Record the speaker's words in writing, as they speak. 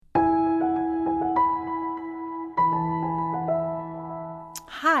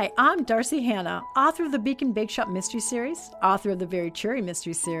Hi, I'm Darci Hannah, author of the Beacon Bake Shop Mystery Series, author of the Very Cherry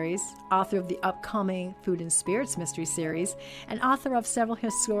Mystery Series, author of the upcoming Food and Spirits Mystery Series, and author of several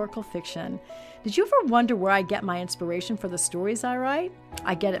historical fiction. Did you ever wonder where I get my inspiration for the stories I write?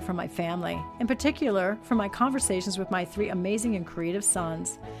 I get it from my family, in particular from my conversations with my 3 amazing and creative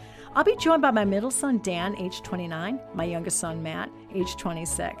sons. I'll be joined by my middle son, Dan, age 29, my youngest son, Matt, age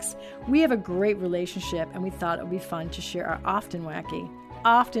 26. We have a great relationship, and we thought it would be fun to share our often wacky,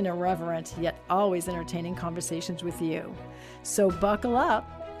 often irreverent, yet always entertaining conversations with you. So buckle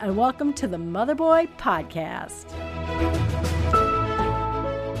up, and welcome to the Motherboy Podcast.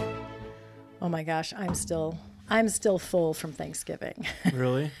 Oh my gosh, I'm still full from Thanksgiving.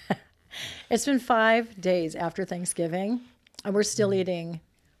 Really? It's been 5 days after Thanksgiving, and we're still eating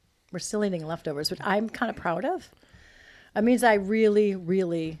leftovers, which I'm kind of proud of. It means I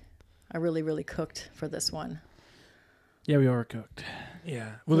really cooked for this one. Yeah, we overcooked.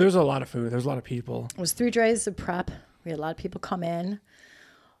 Yeah. Well, there's a lot of food. There's a lot of people. It was 3 days of prep. We had a lot of people come in.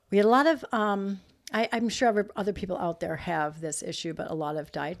 We had a lot of, I'm sure other people out there have this issue, but a lot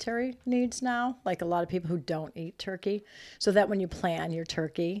of dietary needs now. Like a lot of people who don't eat turkey. So that when you plan your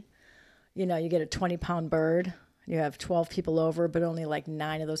turkey, you know, you get a 20-pound bird. You have 12 people over, but only like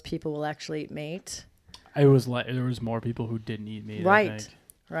 9 of those people will actually eat meat. There was more people who didn't eat meat.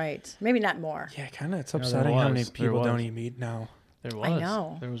 Right. Maybe not more. Yeah, kind of. It's upsetting how many people don't eat meat now. There was. I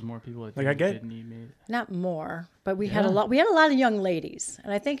know. There was more people that didn't eat meat. Not more, but we had a lot. We had a lot of young ladies,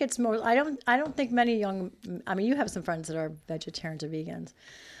 and I think it's more. I don't think many young. I mean, you have some friends that are vegetarians or vegans.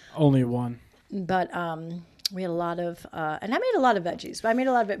 Only one. But we had a lot of, and I made a lot of veggies. But I made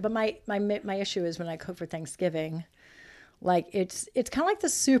a lot of it. But my issue is when I cook for Thanksgiving, like it's kind of like the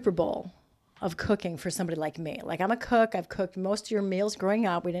Super Bowl of cooking for somebody like me. Like I'm a cook. I've cooked most of your meals growing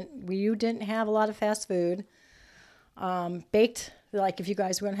up. You didn't have a lot of fast food. Baked, like if you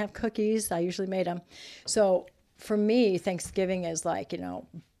guys were going to have cookies, I usually made them. So for me, Thanksgiving is like,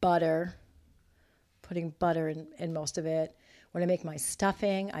 butter, putting butter in most of it. When I make my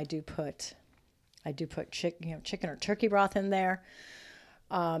stuffing, I do put chicken or turkey broth in there.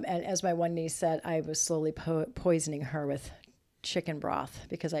 And as my one niece said, I was slowly poisoning her with chicken broth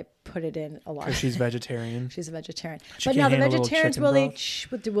because I put it in a lot. Because she's vegetarian. She's a vegetarian. She but now the can't handle vegetarians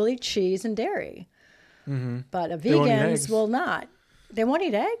chicken will eat cheese and dairy. Mm-hmm. But vegans will not. They won't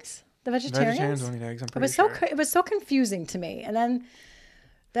eat eggs. The vegetarians won't eat eggs. I'm pretty sure. It was so confusing to me. And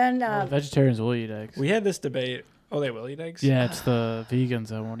then vegetarians will eat eggs. We had this debate. Oh, they will eat eggs? Yeah, it's the vegans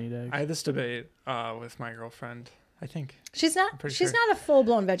that won't eat eggs. I had this debate with my girlfriend. I think she's not a full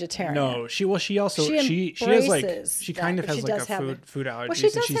blown vegetarian. No, she has a food allergy,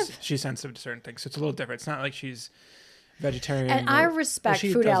 and she's sensitive to certain things. So it's a little different. It's not like she's vegetarian. And I respect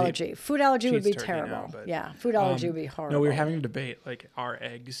food allergy. Food allergy would be terrible. Now, food allergy would be horrible. No, we were having a debate, like, are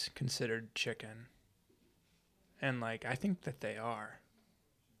eggs considered chicken? And like, I think that they are.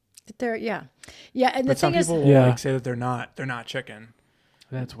 Yeah. And the some thing people is, will say that they're not chicken.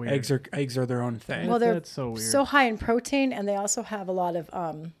 That's weird. Eggs are their own thing. Well, they're that's so weird. So high in protein, and they also have a lot of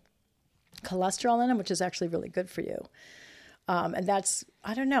cholesterol in them, which is actually really good for you. And that's,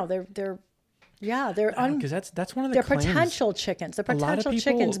 I don't know, they're because that's one of the claims. Potential chickens. They're potential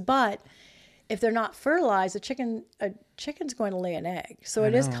chickens, but if they're not fertilized, a chicken's going to lay an egg. So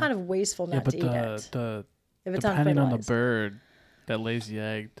it is kind of wasteful not to eat it. If it's depending on the bird that lays the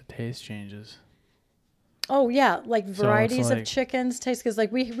egg, the taste changes. Oh yeah, like varieties of chickens taste, because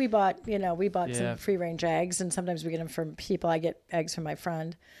like we bought some free range eggs, and sometimes we get them from people. I get eggs from my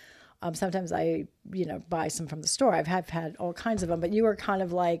friend. Sometimes I buy some from the store. I've had all kinds of them, but you were kind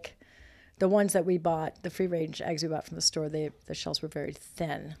of like the ones that we bought, the free range eggs we bought from the store. The shells were very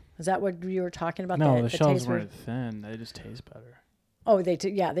thin. Is that what you were talking about? No, the shells weren't thin. They just taste better. Oh, they do.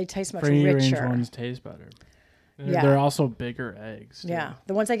 Yeah, they taste much free richer. Free range ones taste better. They're also bigger eggs. Too. Yeah,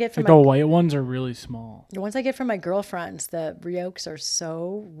 the ones I get from the white ones are really small. The ones I get from my girlfriends, the yolks are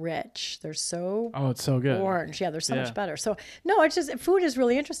so rich. They're so it's so good. Orange. Yeah, they're so much better. So no, it's just food is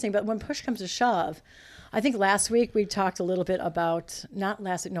really interesting. But when push comes to shove, I think last week we talked a little bit about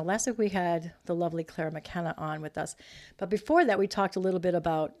last week we had the lovely Clara McKenna on with us, but before that we talked a little bit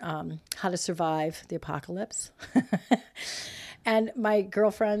about how to survive the apocalypse. And my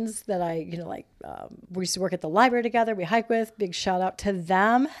girlfriends that we used to work at the library together, we hike with, big shout out to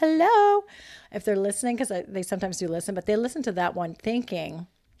them. Hello. If they're listening, because they sometimes do listen, but they listened to that one thinking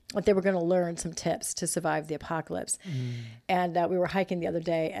that they were going to learn some tips to survive the apocalypse. And we were hiking the other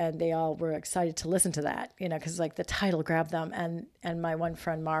day, and they all were excited to listen to that, because like the title grabbed them. And my one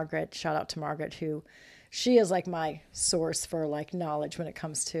friend, Margaret, shout out to Margaret, who she is like my source for like knowledge when it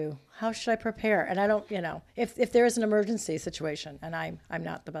comes to how should I prepare. And I don't, if there is an emergency situation, and I'm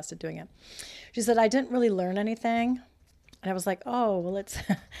not the best at doing it. She said, I didn't really learn anything. And I was like, oh, well, it's.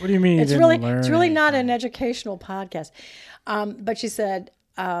 What do you mean? It's really not an educational podcast. But she said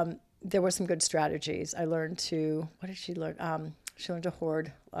there were some good strategies. I learned to. What did she learn? She learned to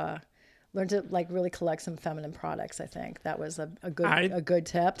hoard. Learned to like really collect some feminine products. I think that was a good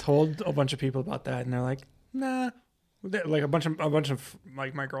tip. Told a bunch of people about that, and they're like, nah. Like a bunch of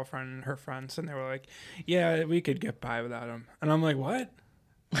like my girlfriend and her friends, and they were like, yeah, we could get by without them. And I'm like, what?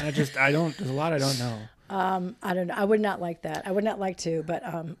 And there's a lot I don't know. I don't know. I would not like that. I would not like to, but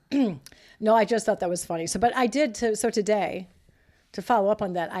no, I just thought that was funny. So, but I did so today, to follow up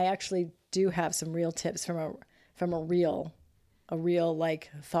on that, I actually do have some real tips from a real like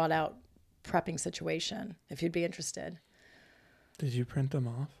thought out prepping situation. If you'd be interested. Did you print them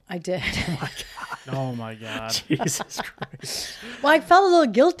off? I did. Oh my God. Jesus Christ. Well, I felt a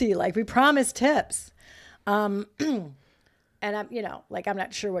little guilty. Like we promised tips. And I'm, I'm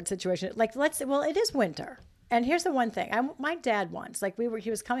not sure what situation. Like, it is winter. And here's the one thing. My dad once, he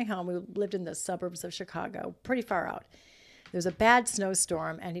was coming home. We lived in the suburbs of Chicago, pretty far out. There was a bad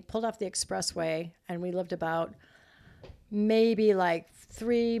snowstorm, and he pulled off the expressway, and we lived about maybe like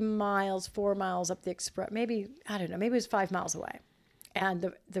 3 miles, 4 miles up the express. Maybe, I don't know, maybe it was 5 miles away.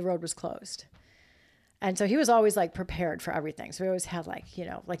 And the road was closed. And so he was always like prepared for everything. So we always had like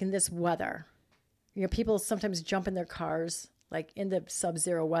in this weather, people sometimes jump in their cars, like in the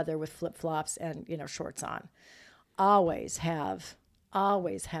sub-zero weather with flip-flops and, shorts on. Always have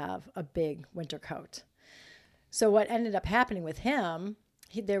a big winter coat. So what ended up happening with him,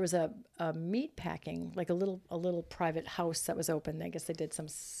 there was a meat packing, like a little private house that was open. I guess they did some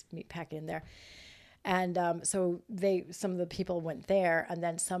meat packing in there. And so some of the people went there, and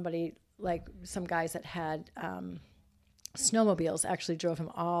then somebody, like some guys that had snowmobiles actually drove him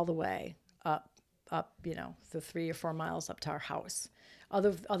all the way up, the 3 or 4 miles up to our house.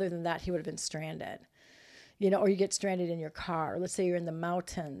 Other than that, he would have been stranded, or you get stranded in your car. Let's say you're in the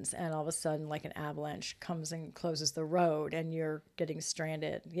mountains and all of a sudden like an avalanche comes and closes the road and you're getting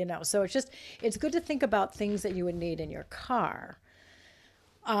stranded, So it's good to think about things that you would need in your car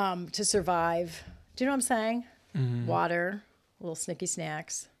to survive. Do you know what I'm saying? Mm-hmm. Water, little snicky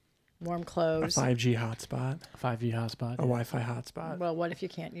snacks, warm clothes. A 5G hotspot. A Wi-Fi hotspot. Well, what if you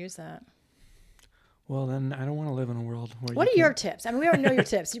can't use that? Well, then I don't want to live in a world where. What are your tips? I mean, we already know your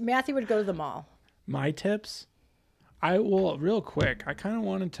tips. Matthew would go to the mall. My tips? Real quick, I kind of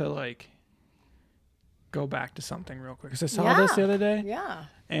wanted to go back to something real quick because I saw this the other day. Yeah.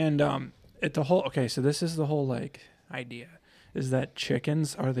 And so this is the whole idea is that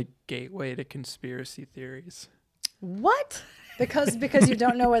chickens are the gateway to conspiracy theories. What? Because you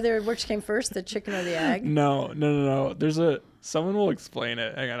don't know which came first, the chicken or the egg? No. Someone will explain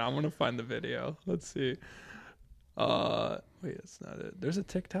it. Hang on, I'm gonna find the video. Let's see. Wait, that's not it. There's a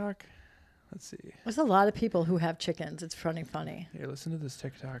TikTok. Let's see. There's a lot of people who have chickens. It's funny. Here, listen to this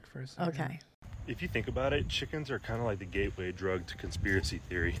TikTok for a second. Okay. If you think about it, chickens are kind of like the gateway drug to conspiracy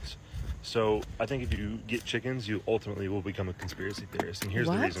theories. So I think if you get chickens, you ultimately will become a conspiracy theorist. And here's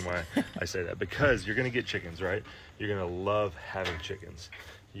the reason why I say that. Because you're going to get chickens, right? You're going to love having chickens.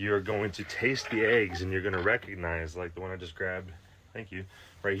 You're going to taste the eggs and you're going to recognize, like the one I just grabbed, thank you,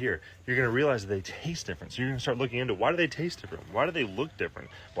 right here. You're going to realize that they taste different. So you're going to start looking into why do they taste different? Why do they look different?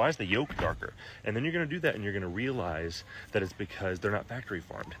 Why is the yolk darker? And then you're going to do that and you're going to realize that it's because they're not factory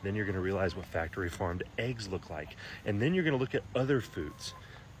farmed. Then you're going to realize what factory farmed eggs look like. And then you're going to look at other foods.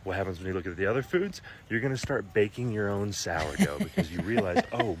 What happens when you look at the other foods? You're going to start baking your own sourdough because you realize,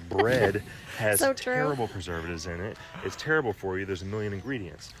 bread has terrible preservatives in it. It's terrible for you. There's a million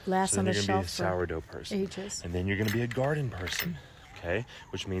ingredients. Last on the shelf. You're going to be a sourdough person. Ages. And then you're going to be a garden person. Okay,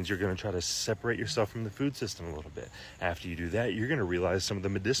 which means you're going to try to separate yourself from the food system a little bit. After you do that, you're going to realize some of the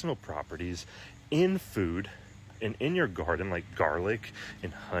medicinal properties in food and in your garden, like garlic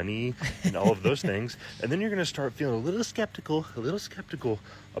and honey and all of those things. And then you're going to start feeling a little skeptical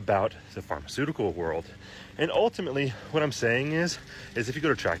about the pharmaceutical world. And ultimately, what I'm saying is if you go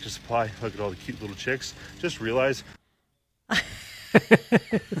to Tractor Supply, look at all the cute little chicks, just realize...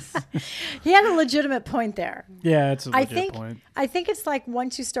 He had a legitimate point there. Yeah, it's a legit point. I think it's like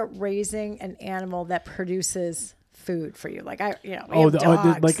once you start raising an animal that produces food for you, like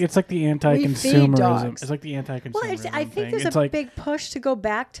it's like the anti-consumerism. It's like the anti-consumerism. Well, I think there's a big push to go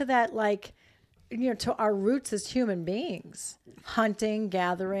back to that, to our roots as human beings, hunting,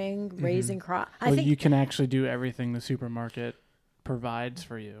 gathering, raising crops. I think you can actually do everything the supermarket provides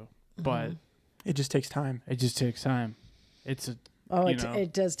for you, but it just takes time. It's Oh, you know?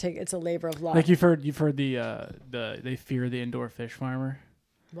 it does take. It's a labor of love. Like you've heard the they fear the indoor fish farmer.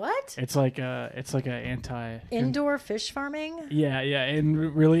 What? It's like a anti Indoor fish farming? Yeah,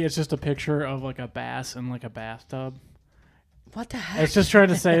 and really, it's just a picture of like a bass in like a bathtub. What the heck? It's just trying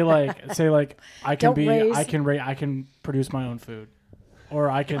to say like I can Don't I can produce my own food, or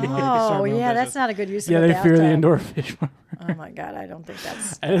I can. Oh, like, start my own yeah, business. that's not a good use of Yeah, a they fear the bathtub. indoor fish farmer. Oh my God, I don't think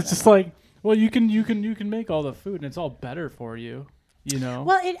that's. And it's just like, well, you can make all the food, and it's all better for you, you know.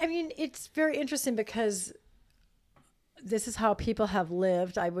 Well, it's very interesting because this is how people have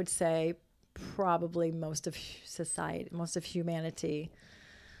lived. I would say probably most of society, most of humanity,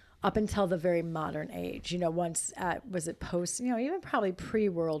 up until the very modern age. Once was it post? Even probably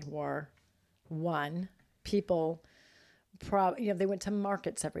pre-World War I, people. They went to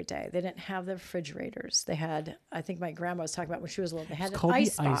markets every day. They didn't have the refrigerators. They had, I think my grandma was talking about when she was little, they had an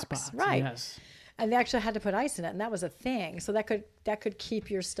ice box. Right. Yes. And they actually had to put ice in it, and that was a thing. So that could keep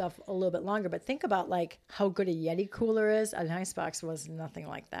your stuff a little bit longer. But think about like how good a Yeti cooler is. An ice box was nothing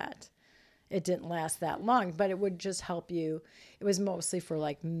like that. It didn't last that long, but it would just help you. It was mostly for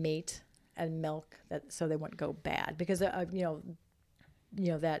like meat and milk, so they wouldn't go bad because that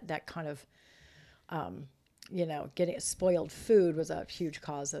kind of getting spoiled food was a huge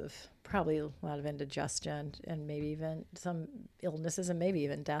cause of probably a lot of indigestion and maybe even some illnesses and maybe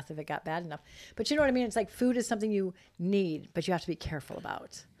even death if it got bad enough. But you know what I mean? It's like food is something you need, but you have to be careful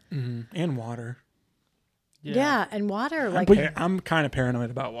about. Mm-hmm. And water. Yeah, and water. Like I'm kind of paranoid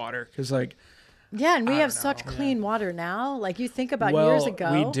about water because like. Yeah, and we have such clean water now. Like you think about years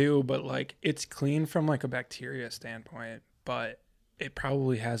ago. We do, but like it's clean from like a bacteria standpoint, but it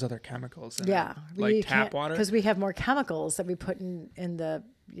probably has other chemicals in it. Like tap water. Because we have more chemicals that we put in the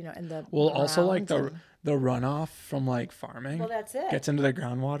Well, also like the runoff from like farming. Well, that's it. Gets into the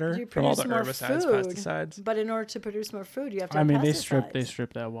groundwater from all the herbicides, pesticides. But in order to produce more food, you have to have they pesticides.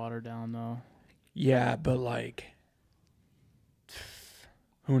 strip that water down though. Yeah, but like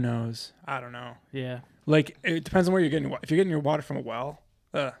who knows? I don't know. Yeah. Like it depends on where you're getting. If you're getting your water from a well,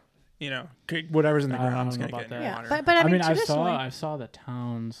 whatever's in the ground is going to get in your water. But I mean I saw the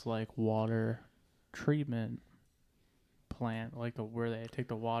town's like water treatment plant, like where they take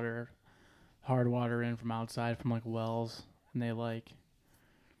the hard water in from outside from like wells, and they like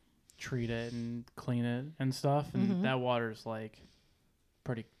treat it and clean it and stuff, and that water's like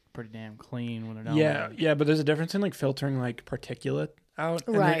pretty damn clean when they're down there. Yeah, but there's a difference in like filtering like particulate out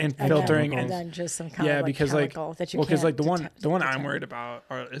and filtering and then just some kind of like because chemical like that you can't because like the one detect. I'm worried about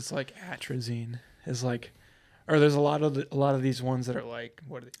is like atrazine is like, or there's a lot of these ones that are like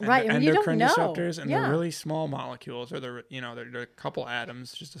what are they? Right, and you don't endocrine know. receptors, and they're really small molecules, or they're a couple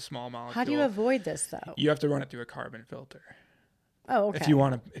atoms, just a small molecule. How do you avoid this though? You have to run it through a carbon filter. Oh, okay. If you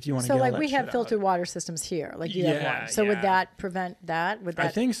want to so like we have filtered water systems here, like you have one. So would that prevent that? Would that? I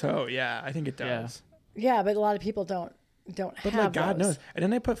think so. Yeah, I think it does. Yeah, but a lot of people don't but have like God those. knows. And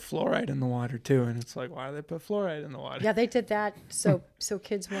then they put fluoride in the water too, and it's like, why do they put fluoride in the water? Yeah, they did that so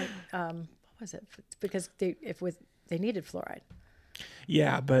kids won't. What was it? Because they needed fluoride.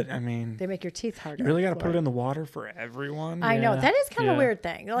 Yeah, but I mean, they make your teeth harder. You really got to put it in the water for everyone. I know that is kind of a weird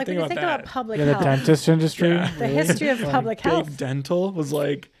thing. Like when you think about public health, the dentist industry, the history of public health. Big Dental was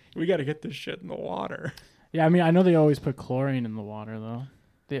like, we got to get this shit in the water. Yeah, I mean, I know they always put chlorine in the water though.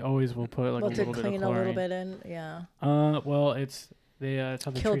 They always will put like a little bit of chlorine. To clean a little bit in, yeah. Well, it's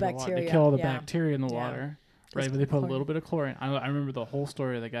how they kill treat bacteria. The water. They kill all the bacteria in the water. Right, but they put a little bit of chlorine. I remember the whole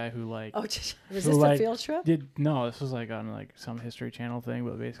story of the guy who like. Oh, was this a field trip? No, this was like on like some History Channel thing.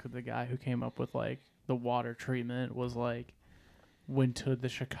 But basically, the guy who came up with like the water treatment was like went to the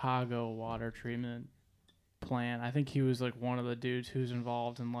Chicago water treatment plant. I think he was like one of the dudes who's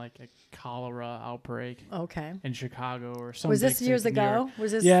involved in like a cholera outbreak. Okay. In Chicago or something. Was this years ago?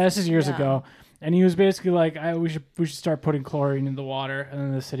 Was this? Yeah, this is years ago. And he was basically like, we should start putting chlorine in the water. And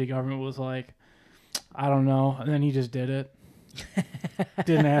then the city government was like, I don't know. And then he just did it.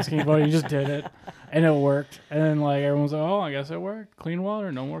 Didn't ask anybody. He just did it. And it worked. And then like everyone's like, oh, I guess it worked. Clean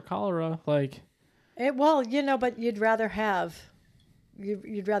water. No more cholera. Like. But you'd rather have.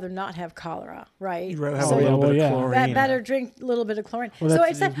 You'd rather not have cholera, right? You'd rather have a little bit of chlorine. Better drink a little bit of chlorine. Well, so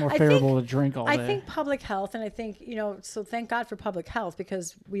it's more favorable to drink all day. I think public health, and I think, so thank God for public health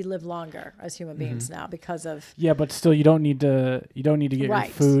because we live longer as human beings now because of. Yeah, but still, you don't need to get your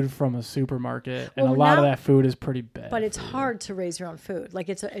food from a supermarket, and a lot of that food is pretty bad. But it's hard to raise your own food. Like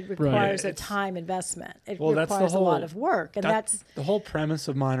it requires a time investment. It requires a lot of work, and that's the whole premise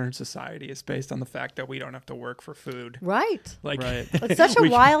of modern society is based on the fact that we don't have to work for food. Right. Like. It's It's such a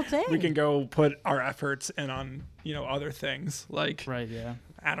wild thing. We can go put our efforts in on other things like Right. Yeah.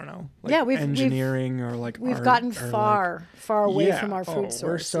 I don't know, like Yeah, we've engineering or like we've art gotten or far away yeah, from our food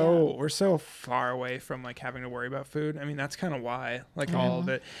source. We're so far away from like having to worry about food. I mean, that's kind of why like all of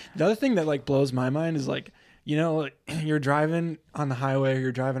it. The other thing that like blows my mind is like like, you're driving on the highway, or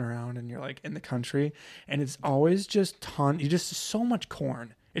you're driving around, and you're like in the country, and it's always just so much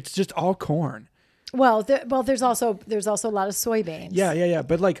corn. It's just all corn. Well, there's also a lot of soybeans. Yeah.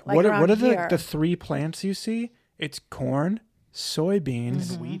 But like what around are here. the three plants you see? It's corn,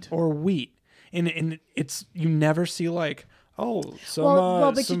 soybeans, wheat, or wheat. And it's you never see like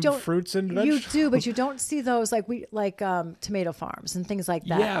but you some don't. fruits and You vegetables. do, but you don't see those like tomato farms and things like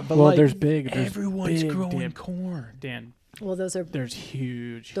that. Yeah, but well, like there's everyone's big, growing Dan, corn. Dan, Well, there's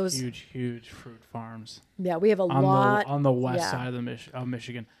huge fruit farms Yeah, we have a lot on the west yeah. side of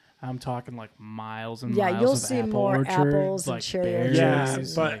Michigan. I'm talking like miles and Yeah, miles you'll of see apple more orchards, apples and like cherry berries, Yeah,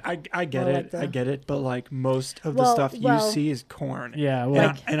 orchards. but like, I get more it. like I get it. But like most of the Well, stuff you see is corn. yeah, And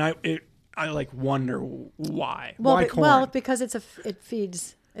well, I like wonder why. Well, Why corn? well, because it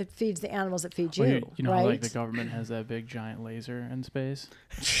feeds the animals that feed you. well, you know, right? how, like the government has that big giant laser in space.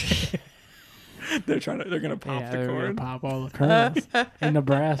 they're gonna pop the they're corn. gonna pop all the kernels in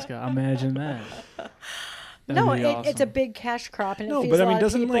Nebraska. Imagine that. That'd No, be it's a awesome. big cash crop, and No, it feeds but I a mean, lot of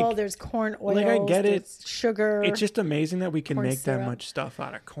doesn't, people. like- There's corn oils. like, I get it. there's sugar. It's just amazing that we can corn make that syrup. much stuff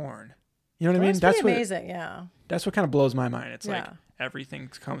out of corn. You know what I mean? That's pretty what amazing. Yeah. that's what kind of blows my mind. It's like Yeah. everything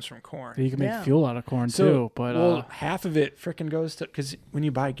comes from corn. You can make Yeah. fuel out of corn So, too, but well, half of it frickin' goes to because when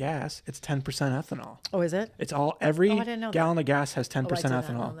you buy gas, it's 10% ethanol. Oh, is it? It's all every Oh, I didn't know gallon of gas has 10% oh, I did not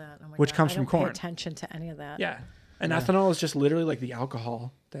ethanol, know that. Oh my which God. comes I from don't pay corn. attention to any of that. Yeah, and Yeah. ethanol is just literally like the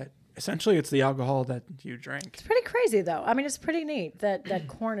alcohol that essentially it's the alcohol that you drink. It's pretty crazy, though. I mean, it's pretty neat that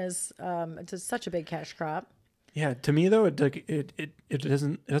corn is it's such a big cash crop. Yeah, to me though, it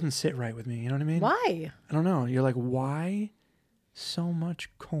doesn't sit right with me. You know what I mean? Why? I don't know. You're like, why so much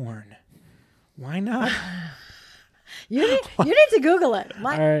corn? Why not? You need to Google it. All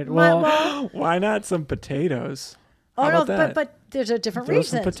right, well- Why not some potatoes? oh How no, about that? but there's a different Throw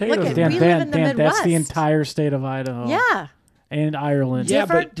some reason. potatoes Look in at there. we live in the Midwest. that's the entire state of Idaho. Yeah. And Ireland. Yeah,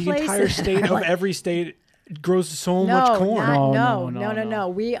 different but the entire places. state of every state grows so No, much corn. No.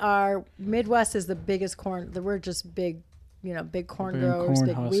 We are Midwest is the biggest corn. We're just big, big corn Big growers, corn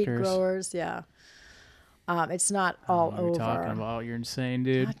big wheat huskers. growers. Yeah. It's not I all don't know what you're over. talking about. You're insane,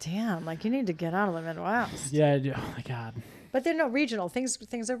 dude. God damn! Like you need to get out of the Midwest. Yeah. Oh my God. But they're no regional things.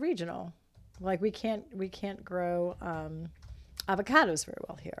 Things are regional. Like we can't grow avocados very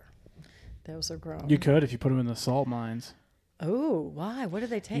well here. Those are grown. You could if you put them in the salt mines. Oh, why? What do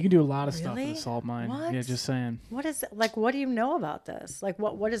they take? You can do a lot of stuff in Really? the salt mine. What? Yeah, just saying. What is like? What do you know about this? Like,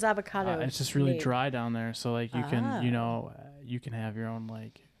 what is avocado? It's just really need? dry down there, so like you can, Ah. you can have your own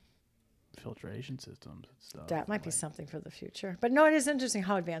like filtration systems and stuff. That might be like, something for the future. But no, it is interesting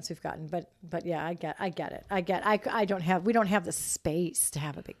how advanced we've gotten. But yeah, I get it. We don't have the space to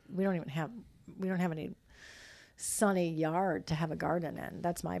have a big. We don't have any sunny yard to have a garden in.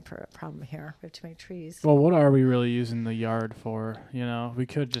 That's my problem here. We have too many trees. Well, what are we really using the yard for? We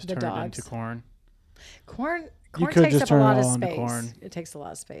could just The turn it dogs. into corn. Corn could takes just up a turn it lot of all into space. corn. It takes a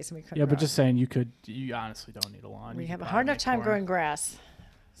lot of space, and we couldn't. Yeah, but grow just it. saying, you honestly don't need a lawn. we You have can a hard probably enough make time corn. growing grass.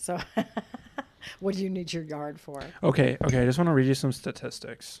 So, what do you need your yard for? Okay. I just want to read you some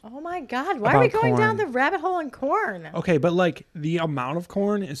statistics. Oh my God! Why are we About going down corn. the rabbit hole in corn? Okay, but like the amount of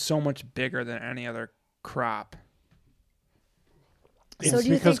corn is so much bigger than any other crop. So It's do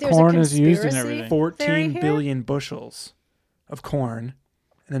you because think there's corn a is used in conspiracy everything. theory 14 here? billion bushels of corn,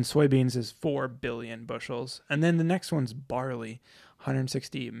 and then soybeans is 4 billion bushels, and then the next one's barley,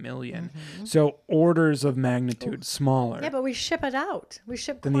 160 million. So orders of magnitude smaller. Yeah, but we ship it out. We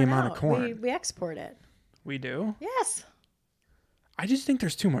ship Than corn the amount of out. corn. We export it. We do. Yes. I just think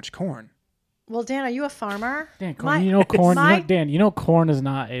there's too much corn. Well, Dan, are you a farmer? Dan, My- corn. my- Dan, corn is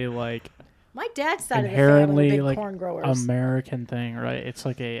not a like My dad's side of the family were inherently big like corn growers. American thing, right? It's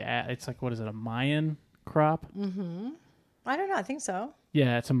like what is it? A Mayan crop? I don't know. I think so.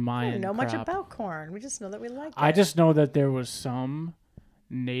 Yeah, it's a I Mayan. don't know much crop. about corn. We just know that we like it. I just know that there was some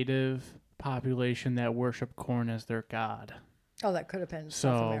native population that worshiped corn as their god. Oh, that could have been So-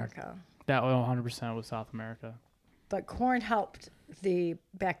 South America. That 100% was South America. But corn helped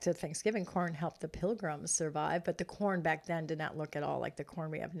back to Thanksgiving, corn helped the pilgrims survive. But the corn back then did not look at all like the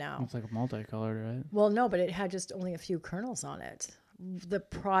corn we have now. It's like multicolored, right? Well, no, but it had just only a few kernels on it. The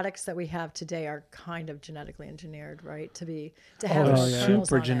products that we have today are kind of genetically engineered, right? To have Oh, those yeah. kernels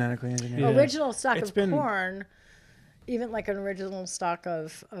Super on it. genetically engineered. Yeah. Original stock It's of been- corn, even like an original stock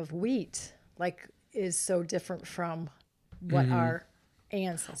of wheat, like is so different from what our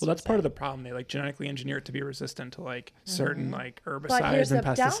ancestors. Well, that's part of say. the problem. They like genetically engineer it to be resistant to like certain like But here's herbicides and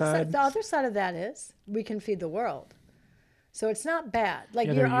the downside. pesticides. The other side of that is we can feed the world. So it's not bad. Like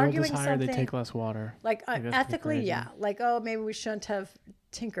Yeah, you're their yield is arguing higher. something. They take less water. Like Like, that's pretty ethically, crazy. yeah. Like, oh, maybe we shouldn't have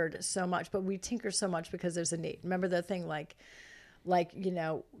tinkered so much, but we tinker so much because there's a need. Remember the thing, like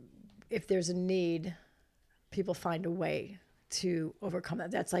if there's a need, people find a way to overcome that.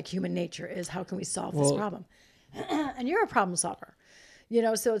 That's like human nature is how can we solve this problem? And you're a problem solver,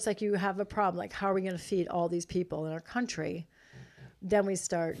 so it's like you have a problem. Like, how are we going to feed all these people in our country? Then we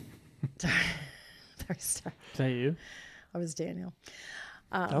start. Is that you? I was Daniel.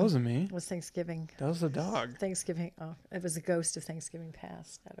 That wasn't me. It was Thanksgiving. That was the dog. Thanksgiving. Oh, it was a ghost of Thanksgiving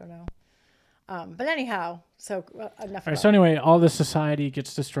past. I don't know. But anyhow, so enough. All right, so anyway, all this society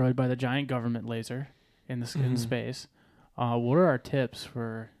gets destroyed by the giant government laser in space. What are our tips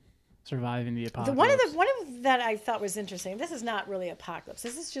for surviving the apocalypse? One of that I thought was interesting. This is not really apocalypse.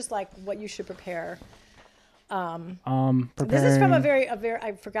 This is just like what you should prepare. This is from a very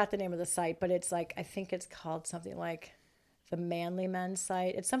I forgot the name of the site, but it's like I think it's called something like the Manly Men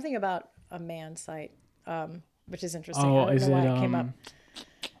site. It's something about a man site, which is interesting. Oh, I don't is know why it it came up.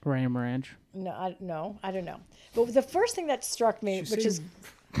 Ram Ranch? No, I don't know. But the first thing that struck me, which is,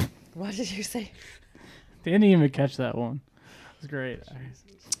 what did you say? Didn't even catch that one. It was great.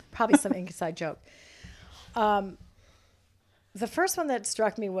 Probably some inside joke. The first one that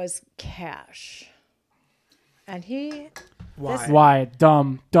struck me was Cash, and he. Why? Why?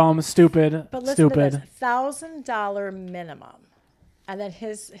 Dumb, stupid, But listen stupid. to this: $1,000 minimum, and then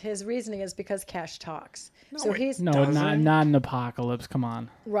his reasoning is because Cash talks. So he's No, not an apocalypse. Come on.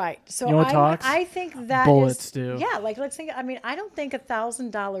 right. So You know what talks? I think that Bullets is, do. Yeah, like let's think. I mean, I don't think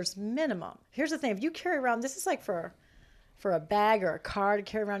 $1,000 minimum. Here's the thing: if you carry around, this is like for a bag or a car to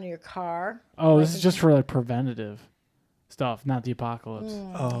carry around in your car. Oh, this is just for like preventative stuff, not the apocalypse.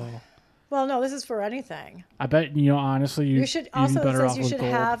 Oh. Well, no, this is for anything. I bet honestly, You should you'd be also it better says off you with should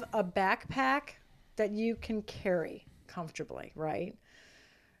gold. have a backpack that you can carry comfortably, right?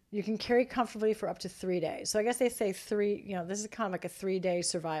 You can carry comfortably for up to 3 days. So I guess they say this is kind of like a 3-day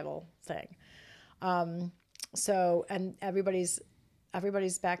survival thing. So, and everybody's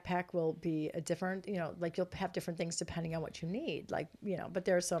backpack will be a different, like you'll have different things depending on what you need. Like, but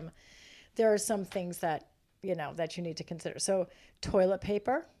there are some things that, that you need to consider. So toilet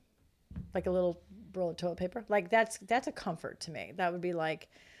paper, like a little roll of toilet paper, like that's a comfort to me. That would be like,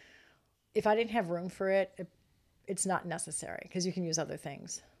 if I didn't have room for it, it's not necessary because you can use other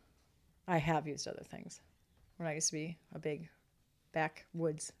things. I have used other things when I used to be a big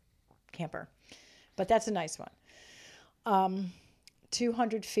backwoods camper, but that's a nice one.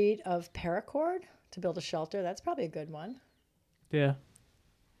 200 feet of paracord to build a shelter. That's probably a good one. Yeah.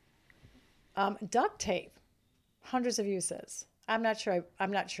 Duct tape, hundreds of uses. I'm not sure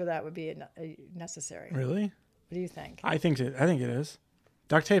that would be necessary. Really? What do you think? I think it is.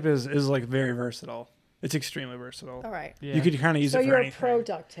 Duct tape is like very versatile. It's extremely versatile. All right. Yeah. You could kind of use So it for you're anything. a pro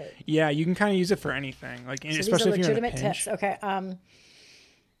duct tape. Yeah, you can kind of use it for anything. Like So especially if these are you're in a legitimate pinch. tips. Okay.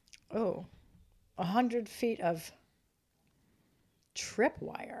 100 feet of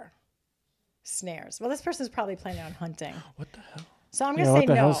tripwire snares. Well, this person's probably planning on hunting. What the hell? So I'm Yeah, going to what say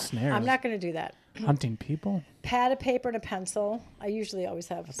the no. hell's snares? I'm not going to do that. Hunting people? Pad of paper and a pencil. I usually always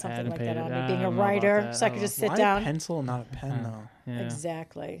have something and like that paper. on I me, being a don't know about writer, that. so I I could don't just sit Why down. a pencil, not a pen, though? Yeah.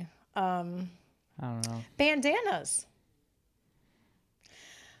 Exactly. I don't know. Bandanas.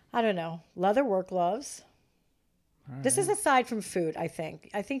 I don't know. Leather work gloves. This is aside from food, I think.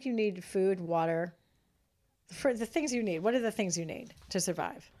 I think you need food, water. For the things you need. What are the things you need to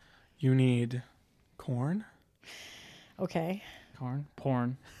survive? You need corn. Okay. Corn?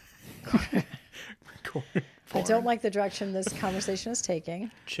 Porn. Corn. I don't like the direction this conversation is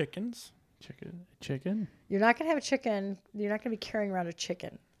taking. Chickens. Chicken? You're not going to have a chicken. You're not going to be carrying around a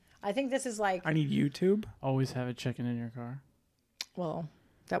chicken. I think this is like, I need YouTube Always have a chicken in your car. well,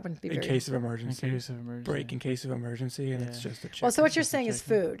 that wouldn't be in very... case of In emergency. case of emergency. Break in case of emergency, and it's Yeah. just a chicken. Well, so what you're Just a saying is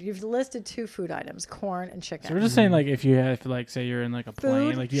chicken. food. You've listed 2 food items, corn and chicken. So we're just saying, like, if you have, like, say you're in, like, a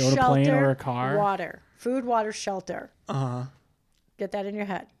plane, Food, like, you own a plane shelter, or a car. water. Food, water, shelter. Uh-huh. Get that in your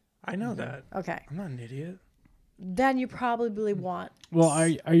head. I know that. Okay. I'm not an idiot. Then you probably want... Well,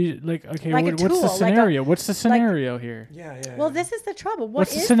 are you like, okay, Like a what's tool, the like a- scenario? What's the scenario here? Yeah. Well, this is the trouble.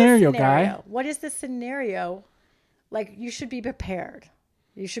 What's the is scenario, guy? What is the scenario? Like, you should be prepared.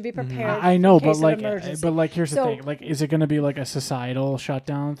 You should be prepared. I know, in case but of like, emergency. but like, here's the So- thing. Like, is it going to be like a societal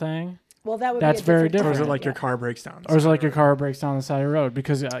shutdown thing? Well, that would That's be a very different Or is it time, like your yeah. car breaks down? Or is it like your car breaks down the side of the road?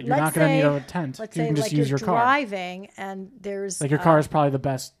 Because you're not going to need a tent. You Let's can say just like use you're your car. driving and there's Like your car is probably the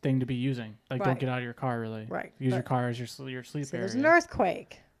best thing to be using. Like don't Right. get out of your car really. Right, Use your but- car as your sleep so area. there's an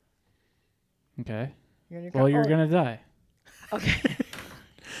earthquake. Okay. You're in your Well, car. you're Oh, gonna die. Okay.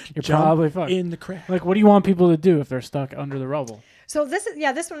 You're Jump probably fucked. in the crack. Like, what do you want people to do if they're stuck under the rubble? So this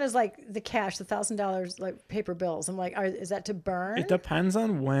one is like the cash, the $1,000 like paper bills. I'm like, is that to burn? It depends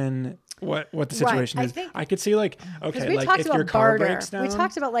on what the situation I is. think- I could see like Because okay, we like talked if about your car barter. breaks down. We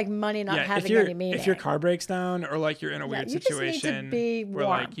talked about like money not having any meaning. if your car breaks down or like you're in a weird you just need to situation be where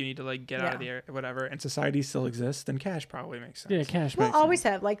warm. like you need to like get out of the air, whatever, and society still exists, then cash probably makes sense. Yeah, cash. We'll makes always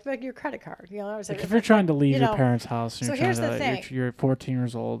sense. have like your credit card. You know, I was Like like, if you're trying to leave you your know, parents' house and so you're here's trying the to, thing. you're 14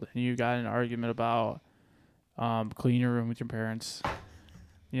 years old and you got in an argument about cleaning your room with your parents,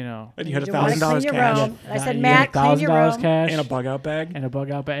 you know, And you had You wanna $1,000 clean your cash room. I said, you Matt, had clean your $1,000 room. cash and a bug out bag. and a bug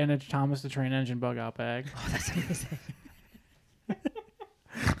out bag and a Thomas the Train Engine bug out bag. Oh, that's amazing.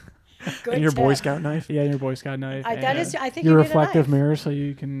 Good And your Boy tip. Scout knife. Yeah, your Boy Scout knife. That and is, I think your you need a reflective knife. mirror so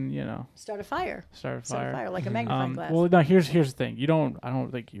you can, you know, Start a fire. start a Start a fire. fire like a magnifying glass. Well, no. Here's the thing. I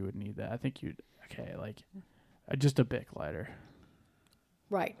don't think you would need that. I think you'd. Okay, like just a Bic lighter.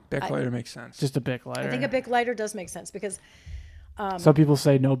 right. Bic lighter makes sense. Just a Bic lighter. I think a Bic lighter does make sense because Some people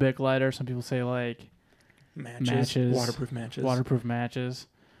say no Bic lighter. Some people say like matches, waterproof matches. waterproof matches.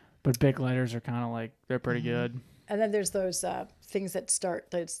 But Bic lighters are kind of like they're pretty good. and then there's those things that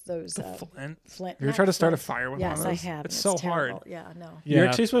start those Flint. flint. You ever not tried to start a flint. fire with Yes, one of those? I have. It's and so terrible. hard. Yeah, no. You're Yeah.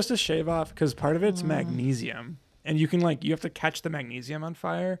 actually supposed to shave off because part of Mm. it's magnesium, and you can like you have to catch the magnesium on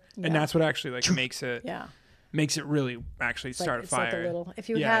fire, Yeah. and that's what actually like makes it really actually It's like, start a it's fire. like a little. If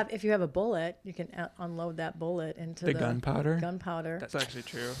you have a bullet, you can unload that bullet into the gunpowder. Gunpowder. That's actually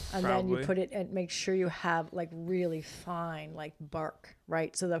true. And probably. then you put it and make sure you have like really fine like bark,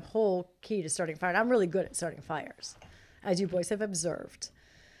 right? So the whole key to starting fire. And I'm really good at starting fires, as you boys have observed.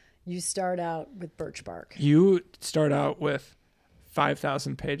 You start out with birch bark. You start out with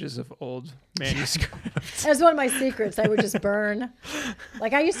 5,000 pages of old manuscripts. That's one of my secrets. I would just burn.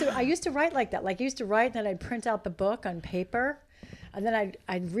 Like I used to write like that. Like I used to write, then I'd print out the book on paper, and then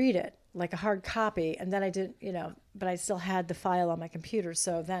I'd read it like a hard copy, and then I didn't, but I still had the file on my computer.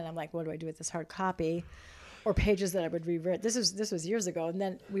 So then I'm like, what do I do with this hard copy, or pages that I would rewrite? This was years ago, and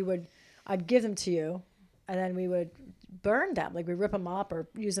then I'd give them to you, and then we would burn them. Like we rip them up or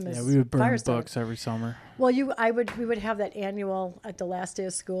use them as Yeah, we would burn fire starter. books every summer. Well, we would have that annual at the last day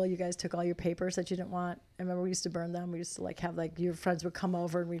of school. You guys took all your papers that you didn't want. I remember we used to burn them. We used to have your friends would come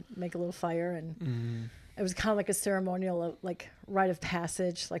over and we'd make a little fire, and it was kind of like a ceremonial, like rite of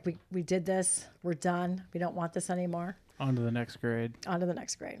passage. Like we did this, we're done. We don't want this anymore. On to the next grade. On to the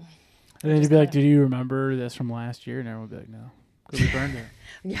next grade. And then you'd Just be like, kinda- "Do you remember this from last year?" And everyone would be like, "No, because we burned it."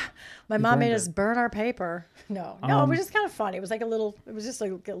 Yeah, my mom made burned us it. burn our paper. No, it was just kind of fun. It was like it was just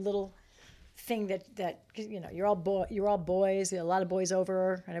like a little thing that you're all boys. We had a lot of boys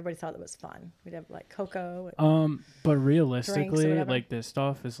over, and everybody thought it was fun. We'd have like cocoa. But realistically, whatever. like this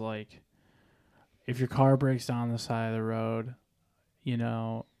stuff is like, if your car breaks down the side of the road,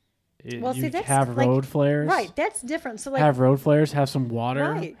 Well, you see, that's have like- road flares. Right, that's different. So like, Have road flares. Have some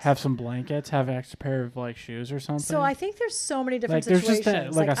water. Right. Have some blankets. Have an extra pair of like shoes or something. so I think there's so many different like there's situations.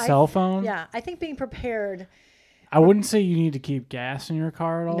 just that like a cell phone. Yeah, I think being prepared. I wouldn't say you need to keep gas in your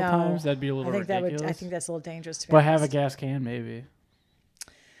car at all No, times. That'd be a I little think ridiculous. I think that's a little dangerous to be But have a honest. gas can maybe.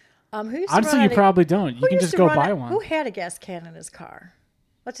 Who used to Honestly, run you out of- probably don't. who You can used just to go run buy out- one. Who had a gas can in his car?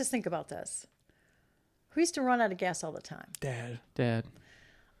 Let's just think about this. Who used to run out of gas all the time? Dad.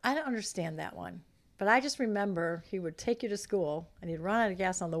 I don't understand that one. But I just remember he would take you to school and he'd run out of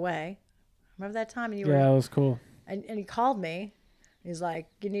gas on the way. Remember that time? And you Yeah, were it was cool. and he called me. He's like,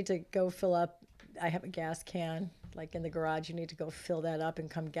 you need to go fill up. I have a gas can like in the garage. You need to go fill that up and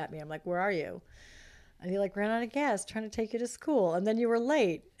come get me. I'm like, where are you? And he like ran out of gas trying to take you to school. And then you were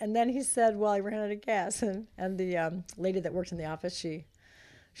late. And then he said, well, I ran out of gas. And the lady that worked in the office, she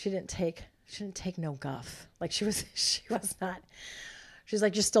didn't take no guff. Like she was not. She's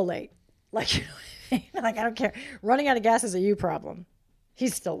like, you're still late. Like, you know what I mean? Like, I don't care. Running out of gas is a you problem.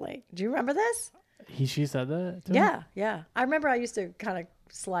 He's still late. Do you remember this? She said that to him? Yeah. I remember I used to kind of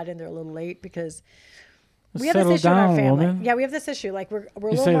slide in there a little late because we have Settle this issue in our down, family. woman. Yeah, we have this issue. Like we're a You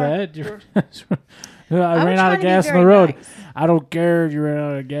little say more. that? we're- I ran was out trying of to be gas on very the road. nice. I don't care if you ran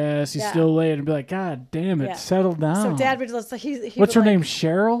out of gas. You're Yeah. still late. And be like, God damn it, Yeah. settle down. So Dad would just he What's would, her like, name?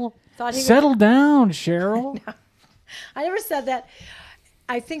 Cheryl? thought he would- Settle down, Cheryl. I never said that.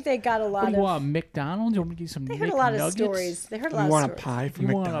 I think they got a What lot do you of. want, McDonald's? You want me to get you some They heard a lot of McNuggets? stories. They heard a lot You of want a stories. pie from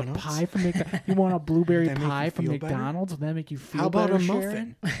You McDonald's? want a pie from McDonald's? You want a blueberry That make you pie from feel better? McDonald's? Would that make you feel How about better, a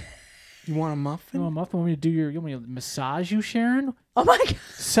Sharon? muffin? You want a muffin? You want a muffin? You want me to massage you, Sharon? Oh my God.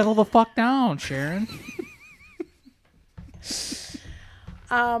 Settle the fuck down, Sharon.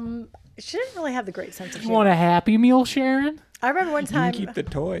 She didn't really have the great sense of You humor. want a Happy Meal, Sharon? I remember one You time. can keep the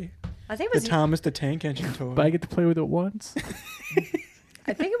toy. I think it The was. Thomas the Tank Engine toy. But I get to play with it once.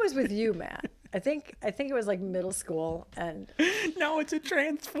 I think it was with you, Matt. I think it was like middle school, and No, it's a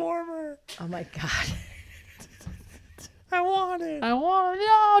Transformer. oh my God. I want it.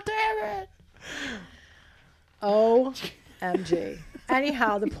 No, damn it. OMG.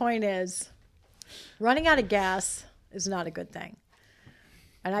 Anyhow, the point is, running out of gas is not a good thing.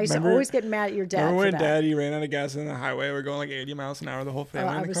 And I used to always get mad at your dad Remember for when that. Daddy ran out of gas on the highway? We're going like 80 miles an hour, the whole Oh, family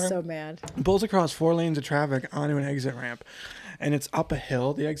I in the was car. so mad. Pulls across 4 lanes of traffic onto an exit ramp. And it's up a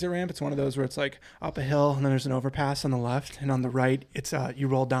hill, the exit ramp. It's one of those where it's like up a hill and then there's an overpass on the left. And on the right, it's you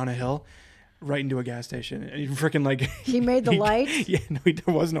roll down a hill right into a gas station. And you freaking like... He made the light? Yeah, no,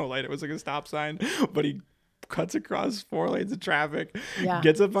 there was no light. It was like a stop sign. But he cuts across 4 lanes of traffic, Yeah.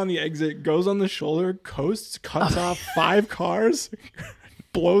 gets up on the exit, goes on the shoulder, coasts, cuts off 5 cars,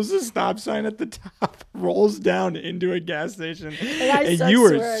 blows the stop sign at the top, rolls down into a gas station, I and start you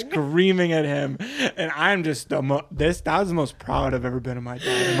were swearing. screaming at him. And I'm just that was the most proud I've ever been of my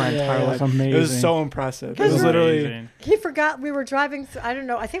dad in my entire life. that's It was amazing. so impressive. It Because was we're- literally He forgot we were driving through, I don't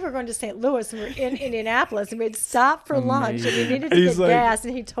know, I think we were going to St. Louis and we were in Indianapolis and we'd stopped for lunch and we needed to And he's get like- gas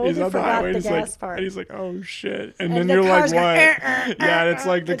and he totally he's on the forgot highway. the And gas he's part. and he's like, "Oh shit!" And And then the you're like, car's "What?" going, Yeah, and it's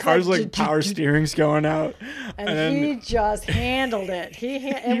like the It's car's like, like power steering's going out, and then he just handled it.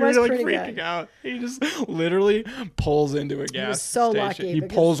 It you was were like pretty freaking good. out. He just literally pulls into a gas was so station. lucky He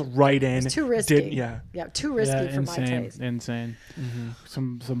because pulls right in. It's too risky. Yeah. Too risky Yeah, for my insane, taste. insane.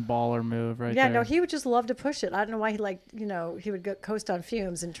 Some baller move right Yeah, there. no, he would just love to push it. I don't know why he would go coast on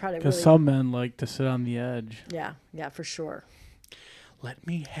fumes and try to Because really. some men like to sit on the edge. Yeah, for sure. Let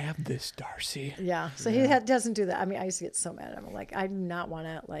me have this, Darcy. Yeah, so he doesn't do that. I mean, I used to get so mad at him. Like, I do not want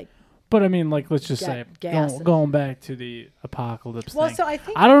to like. But I mean, like, let's just say, Gas. going back to the apocalypse Well, thing. so I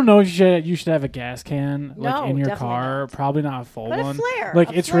think. I don't know if you should have a gas can like No, in your definitely car. not. Probably not a full But a one. flare. Like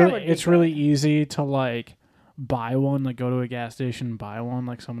A it's flare really would be it's really good. easy to like buy one. Like go to a gas station and buy one.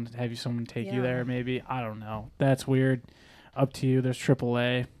 Like someone take you Yeah. there. Maybe I don't know. That's weird. Up to you. There's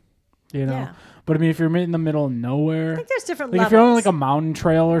AAA. You know. Yeah. But I mean, if you're in the middle of nowhere, I think there's different like levels. if you're on like a mountain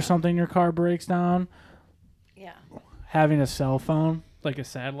trail or something, your car breaks down. Yeah. Having a cell phone, like a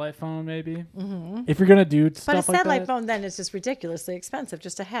satellite phone, maybe. Mm-hmm. If you're gonna do But a stuff like satellite that. phone then is just ridiculously expensive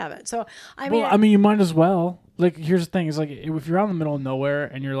just to have it. So I mean, Well, I mean, you might as well. Like, here's the thing: is like if you're out in the middle of nowhere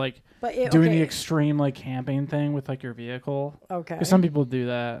and you're like doing the extreme like camping thing with like your vehicle. Okay. Because some people do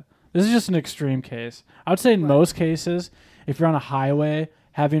that. This is just an extreme case. I would say in most cases, if you're on a highway,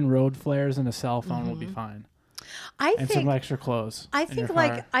 having road flares and a cell phone will be fine, I and think some extra clothes. I in think your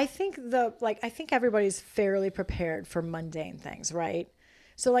like car. I think everybody's fairly prepared for mundane things, right?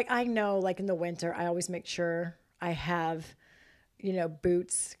 So like I know like in the winter I always make sure I have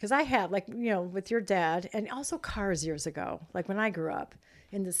boots because I had like with your dad and also cars years ago, like when I grew up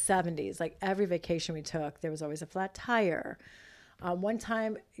in the 70s, like every vacation we took there was always a flat tire. One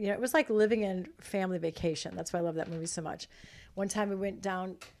time, it was like living in family vacation. That's why I love that movie so much. One time we went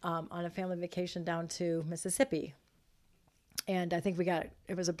down on a family vacation down to Mississippi. And I think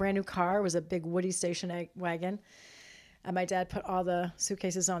it was a brand new car. It was a big Woody station wagon. And my dad put all the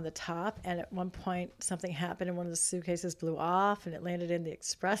suitcases on the top. And at one point, something happened and one of the suitcases blew off and it landed in the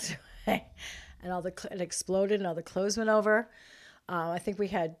expressway. And it exploded and all the clothes went over. I think we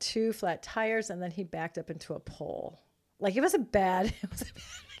had 2 flat tires and then he backed up into a pole. Like it was a bad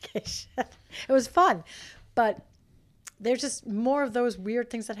vacation. It was fun. But there's just more of those weird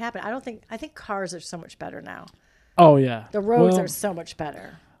things that happen. I think cars are so much better now. Oh yeah, The roads Well, are so much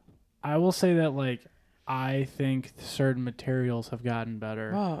better. I will say that like I think certain materials have gotten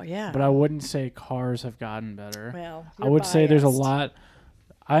better. Oh yeah. But I wouldn't say cars have gotten better. Well, I you're would say there's a biased. lot.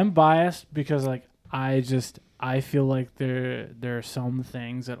 I'm biased because like I feel like there are some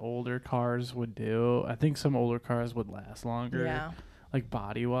things that older cars would do. I think some older cars would last longer. Yeah. Like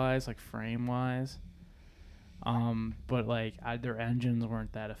body wise, like frame wise. But like their engines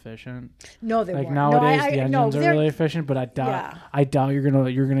weren't that efficient. No, they Like weren't. nowadays, no, the engines are they're- really efficient, but I doubt you're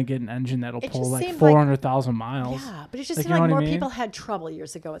gonna get an engine that'll It pull just like seemed like- 400,000 miles. Yeah, but it just Like, seemed you know like what I more mean? people had trouble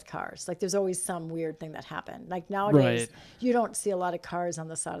years ago with cars. Like there's always some weird thing that happened. Like nowadays, Right. you don't see a lot of cars on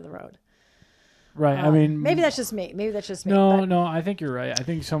the side of the road. Right. I mean, maybe that's just me. No, but- no, I think you're right. I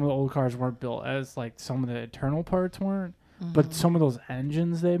think some of the old cars weren't built as like some of the internal parts weren't, but some of those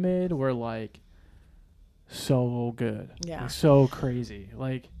engines they made were like so good. Yeah. Like, so crazy.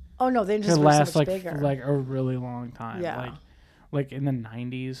 Like Oh no, they it just were so lasts much like bigger. like a really long time. Yeah. Like like in the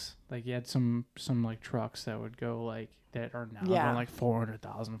 90s, like you had some like trucks that would go like that are now Yeah. going like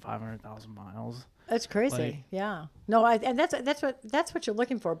 400,000, 500,000 miles. That's crazy. Like- Yeah. No, and that's what you're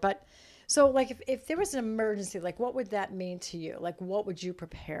looking for. But so like if there was an emergency, like what would that mean to you? Like what would you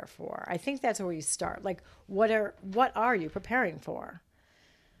prepare for? I think that's where you start. Like what are you preparing for?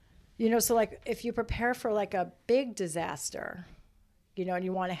 You know, so like if you prepare for like a big disaster, you know, and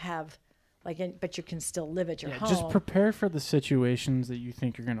you want to have but you can still live at your home. Just prepare for the situations that you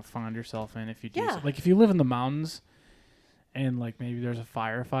think you're going to find yourself in if you do. Yeah. Like if you live in the mountains and like maybe there's a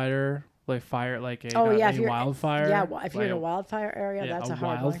firefighter, like a wildfire. Yeah, if you're in a wildfire area, that's a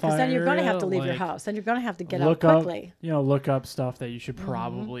hard one. Because then you're going to have to leave your house. Then you're going to have to get out quickly. Look up stuff that you should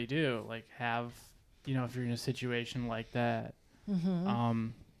probably do. Like have, if you're in a situation like that.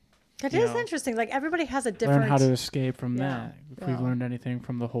 It is interesting. Like everybody has a different. Learn how to escape from that. If we've Yeah. learned anything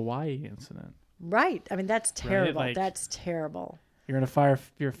from the Hawaii incident. Right. I mean, that's terrible. Like- That's terrible. You're in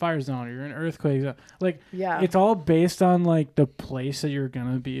you're a fire zone, or you're in an earthquake zone. Like, Yeah. it's all based on like the place that you're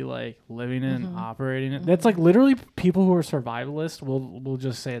gonna be like living in, operating in. That's like literally people who are survivalists will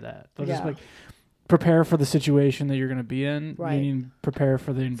just say that. They'll just Yeah. like prepare for the situation that you're gonna be in, Right. meaning prepare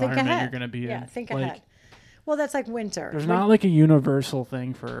for the Think environment ahead. you're gonna be in. Yeah, think like, ahead. Well, that's like winter. There's not like a universal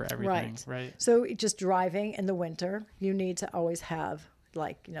thing for everything, Right. right? So just driving in the winter, you need to always have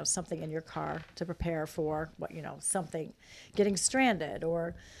something in your car to prepare for something getting stranded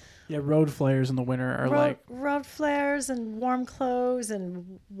or Yeah, road flares in the winter are road flares and warm clothes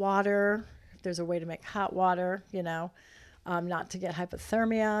and water. If there's a way to make hot water, not to get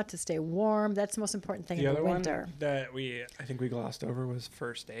hypothermia, to stay warm. That's the most important thing The in the other one winter. that I think we glossed over was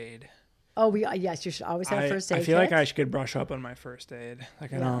first aid. Oh, yes, you should always have first aid. I feel like kit. I should brush up on my first aid.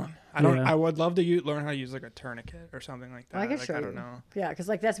 Like I Yeah. don't. Yeah. I would love to learn how to use like a tourniquet or something like that. I can like, show I you. don't know. Yeah, because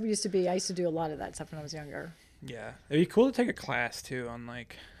like that's what used to be. I used to do a lot of that stuff when I was younger. Yeah, it'd be cool to take a class too on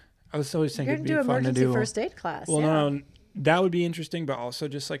like. I was always You're thinking gonna it'd do be fun to emergency do. first aid class. Well, yeah. no, that would be interesting, but also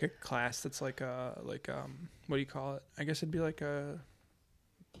just like a class that's like what do you call it? I guess it'd be like a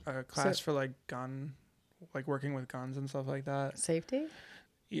class for like working with guns and stuff like that, Safety.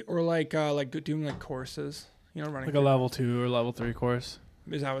 or like doing like courses. Running Like a through- level 2 or level 3 course.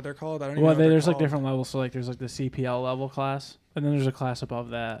 Is that what they're called? I don't even Well, know what they're there's like called. different levels. So like there's like the CPL level class, and then there's a class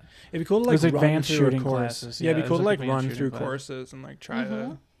above that. It'd be cool to There's like run advanced through shooting a course. classes. Yeah, it'd be Yeah, cool to there's, like like, run advanced through shooting class. courses and like try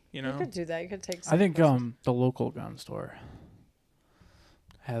to, You could do that. You could take. I think some the local gun store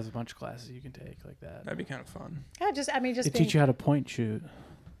has a bunch of classes you can take like that. that'd be kind of fun. Yeah, just They being, teach you how to point shoot.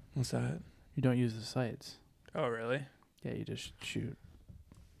 What's that? You don't use the sights. Oh, really? Yeah, you just shoot.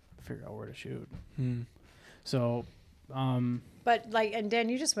 Figure out where to shoot. Hmm. So, But and Dan,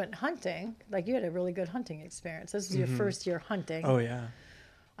 you just went hunting. Like you had a really good hunting experience. This was your first year hunting. Oh yeah.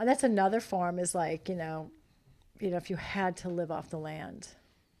 And that's another form. Is like if you had to live off the land,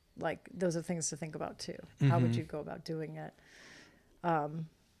 like those are things to think about too. How would you go about doing it?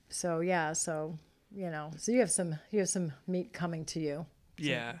 So you have some meat coming to you. Some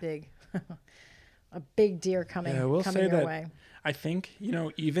Yeah. big, a big deer coming. Yeah, I will coming say your that way. I think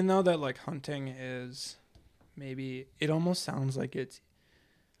even though that like hunting is maybe it almost sounds like it's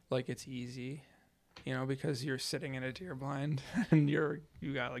easy, because you're sitting in a deer blind and you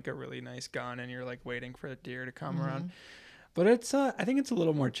got like a really nice gun and you're like waiting for the deer to come around. But it's I think it's a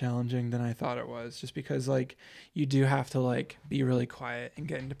little more challenging than I thought it was, just because like you do have to like be really quiet and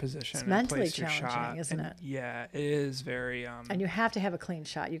get into position. It's and mentally place your challenging, shot. isn't And it? Yeah, it is very. And you have to have a clean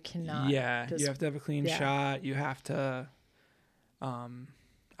shot. You cannot. Yeah, just- you have to have a clean yeah. shot. You have to.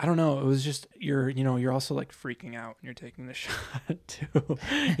 I don't know. It was just you're also like freaking out when you're taking the shot too.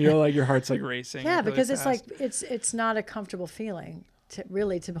 Like your heart's like racing. Yeah, really because it's fast. like it's not a comfortable feeling to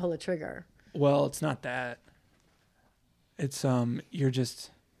pull the trigger. Well, it's not that. It's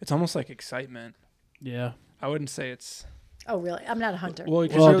it's almost like excitement. yeah. I wouldn't say it's. Oh, really? I'm not a hunter. Well,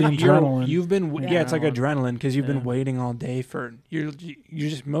 'cause Well, the adrenaline. you've been Yeah. it's like adrenaline because you've Yeah. been waiting all day for you're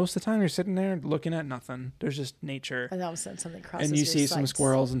just most of the time you're sitting there looking at nothing. There's just nature, and all of a sudden something crosses and you your see some sights.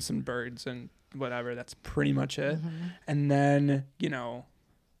 squirrels and some birds and whatever. That's pretty much it. Mm-hmm. And then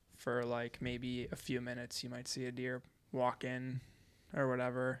for like maybe a few minutes, you might see a deer walk in or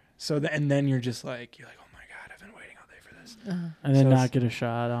whatever. So and then you're like, oh my god, I've been waiting all day for this. And then So not it's- get a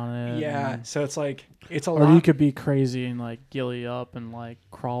shot on it. Yeah. and- So it's like it's a Or lot. you could be crazy and like gilly up and like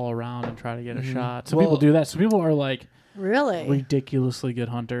crawl around and try to get a Mhm. shot. Some Well- people do that. Some people are like Really? ridiculously good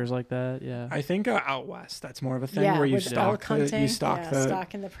hunters like that. Yeah. I think out west, that's more of a thing Yeah, where you with elk stalk hunting. you stalk Yeah,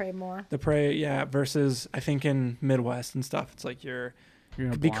 stalking the prey more. the prey. Yeah. Versus I think in Midwest and stuff, it's like You're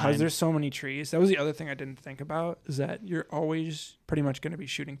in a because blind. there's so many trees. That was the other thing I didn't think about, is that you're always pretty much going to be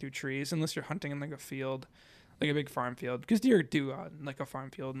shooting through trees unless you're hunting in like a field. like a big farm field, because deer do go out in like a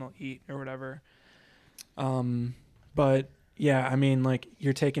farm field and they'll eat or whatever. But yeah, I mean, like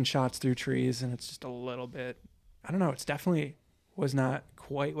you're taking shots through trees and it's just a little bit, I don't know. It's definitely was not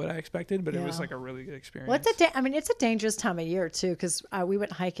quite what I expected, but it was like a really good experience. Well, it's a dangerous time of year too, because we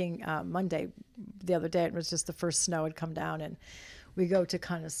went hiking Monday the other day. It was just the first snow had come down, and we go to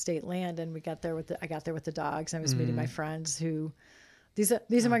kind of state land, and I got there with the dogs. And I was meeting my friends who, these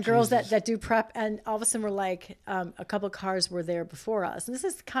are my girls that do prep, and all of a sudden we're like, a couple of cars were there before us, and this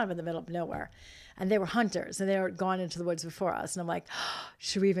is kind of in the middle of nowhere, and they were hunters, and they were gone into the woods before us, and I'm like, oh,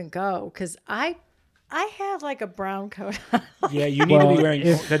 should we even go? Because I have like a brown coat on. Yeah, you need to be wearing,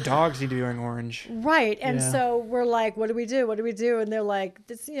 the dogs need to be wearing orange. Right. And so we're like, what do we do? What do we do? And they're like,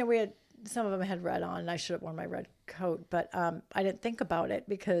 this, we had, some of them had red on, and I should have worn my red coat, but I didn't think about it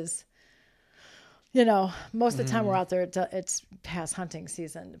because, most of the time we're out there, it's past hunting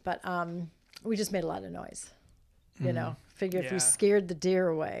season, but we just made a lot of noise, figure if we scared the deer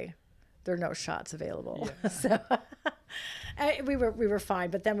away, there are no shots available. Yeah. So we were fine,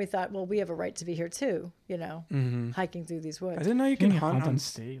 but then we thought, well, we have a right to be here too, hiking through these woods. I didn't know you can hunt on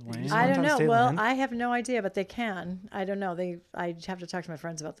state land. I don't know. Well, I have no idea, but they can. I don't know. I have to talk to my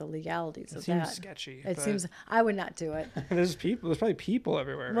friends about the legalities of that. It seems sketchy. It seems I would not do it. There's probably people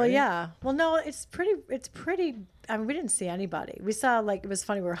everywhere. Well, right? yeah. Well, no, it's pretty. I mean, we didn't see anybody. We saw, it was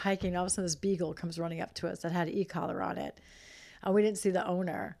funny. We were hiking, and all of a sudden this beagle comes running up to us that had an e-collar on it. We didn't see the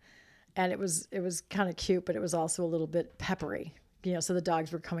owner. And it was kind of cute, but it was also a little bit peppery, so the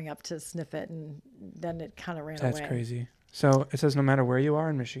dogs were coming up to sniff it, and then it kind of ran away. That's crazy. So it says no matter where you are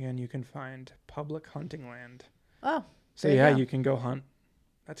in Michigan, you can find public hunting land. Oh. So you can go hunt.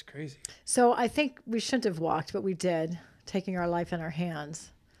 That's crazy. So I think we shouldn't have walked, but we did, taking our life in our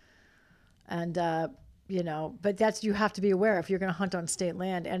hands. And, but you have to be aware if you're going to hunt on state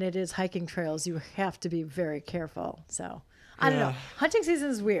land, and it is hiking trails, you have to be very careful. So I don't know. Hunting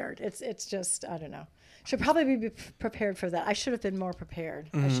season is weird. It's just, I don't know. Should probably be prepared for that. I should have been more prepared.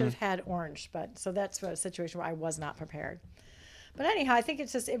 I should have had orange, so that's a situation where I was not prepared. But anyhow, I think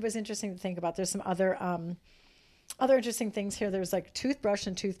it was interesting to think about. There's some other interesting things here. There's like toothbrush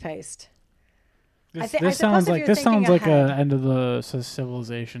and toothpaste. This sounds like a end of the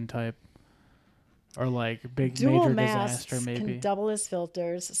civilization type, or like big dual major masks disaster maybe. Can double as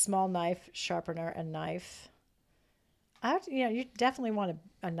filters. Small knife, sharpener, and knife. You definitely want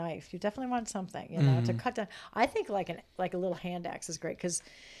a knife. You definitely want something, to cut down. I think like a little hand axe is great because,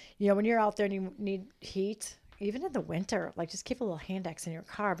 when you're out there and you need heat, even in the winter, like just keep a little hand axe in your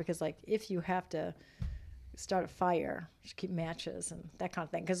car because like if you have to start a fire, just keep matches and that kind of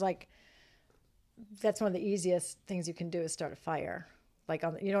thing. Because like that's one of the easiest things you can do is start a fire, like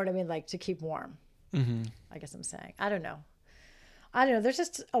you know what I mean, like to keep warm. Mm-hmm. I guess I'm saying I don't know. There's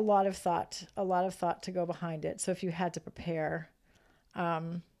just a lot of thought to go behind it. So if you had to prepare,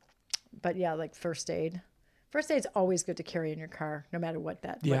 but yeah, like first aid. First aid's always good to carry in your car, no matter what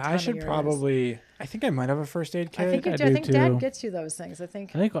that. Yeah, I should probably. I think I might have a first aid kit. I think I think Dad gets you those things. I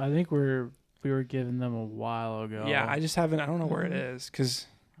think we were given them a while ago. Yeah, I just haven't. I don't know where it is because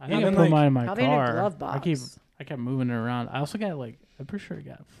I think I put mine in my probably car. In a glove box. I kept moving it around. I also got I'm pretty sure I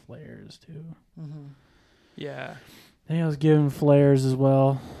got flares too. Mm-hmm. Yeah. I think I was given flares as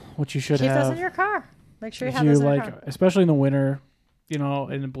well, which you should have. Keep those in your car. Make sure you have those in your car. Especially in the winter,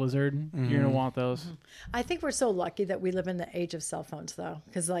 in the blizzard, you're going to want those. Mm-hmm. I think we're so lucky that we live in the age of cell phones, though,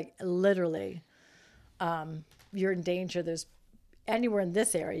 because literally, you're in danger. There's anywhere in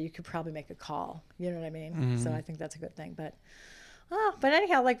this area, you could probably make a call. You know what I mean? Mm-hmm. So I think that's a good thing. But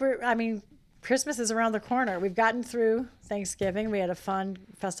anyhow, Christmas is around the corner. We've gotten through Thanksgiving. We had a fun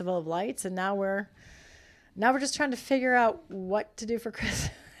Festival of Lights, and now we're just trying to figure out what to do for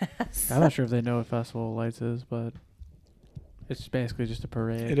Christmas. I'm not sure if they know what Festival of Lights is, but it's basically just a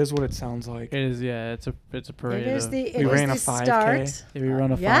parade. It is what it sounds like. It is, yeah. It's a parade. We ran a 5K. We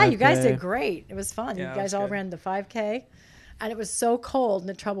run a 5K. Yeah, you guys did great. It was fun. Yeah, you guys all ran the 5K, and it was so cold. And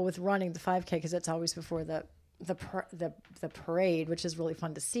the trouble with running the 5K because it's always before the parade, which is really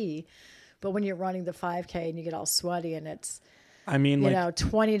fun to see. But when you're running the 5K and you get all sweaty and it's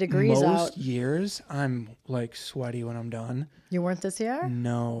 20 degrees out. Most years, I'm sweaty when I'm done. You weren't this year?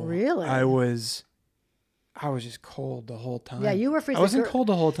 No. Really? I was just cold the whole time. Yeah, you were freezing. I wasn't cold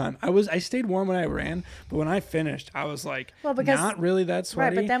the whole time. I stayed warm when I ran, but when I finished, I was not really that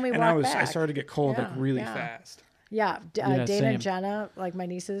sweaty. Right, but then we walked back. I started to get cold really fast. Yeah, Dana same. and Jenna, my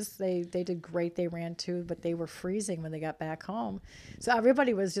nieces, they did great. They ran too, but they were freezing when they got back home. So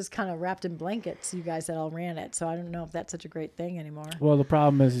everybody was just kind of wrapped in blankets. You guys that all ran it. So I don't know if that's such a great thing anymore. Well, the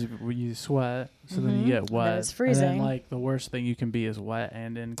problem is when you sweat, so then you get wet. And then it's freezing. And then the worst thing you can be is wet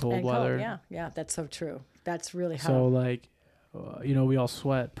and in cold weather. Yeah, that's so true. That's really hot. So like, we all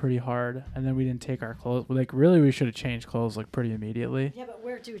sweat pretty hard, and then we didn't take our clothes. Like, really, we should have changed clothes like pretty immediately. Yeah, but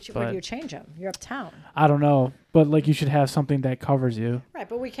where do you change them? You're uptown. I don't know, but like you should have something that covers you. Right,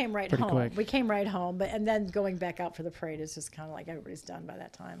 but we came right Pretty home. quick. We came right home, and then going back out for the parade is just kind of like everybody's done by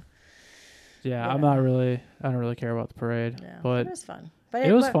that time. Yeah, Yeah. I don't really care about the parade, Yeah, but it was fun. But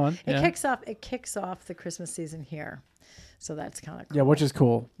it was fun. It Yeah. kicks off the Christmas season here, so that's kind of cool. Yeah, which is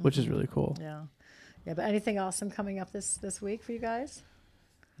cool. Which is really cool. Yeah. But anything awesome coming up this week for you guys?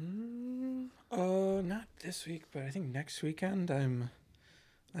 Not this week, but I think next weekend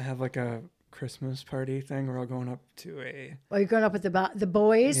I have like a Christmas party thing. We're all going up to a. Oh, you're going up with the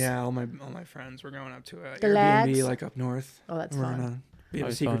boys? Yeah, all my friends. We're going up to a The Airbnb lads? like up north. Oh, that's We're fun. gonna be a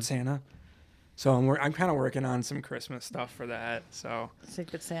Always Secret fun. Santa. So I'm kind of working on some Christmas stuff for that. So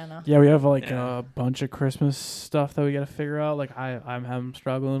Secret Santa. Yeah, we have like Yeah. a bunch of Christmas stuff that we got to figure out. Like I'm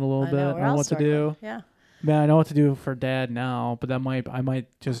struggling a little bit. I know, I we're don't know all what to do. struggling. Yeah. Man, I know what to do for Dad now, but I might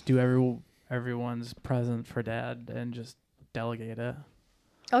just do everyone's present for Dad and just delegate it.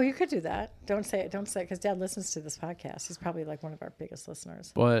 Oh, you could do that. Don't say it, because Dad listens to this podcast. He's probably like one of our biggest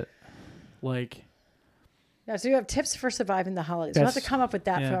listeners. But like, Yeah, so you have tips for surviving the holidays. We'll have to That's- come up with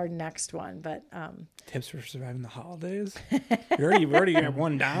that yeah. for our next one. But tips for surviving the holidays. we already got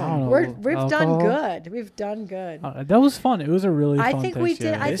one I don't down. know. we've done Alcohol? good. We've done good. That was fun. It was a really I fun think we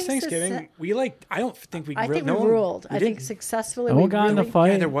did- Thanksgiving. I This think Thanksgiving, I don't think we. I think we no one- ruled. we I think didn't. successfully. No we one got in a really,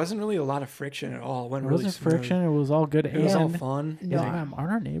 fight. Yeah, there wasn't really a lot of friction at all. It went There really wasn't smooth. friction. It was all good. It was all and- fun. No. Yeah, aren't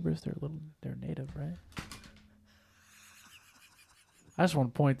our neighbors? They're native, right? I just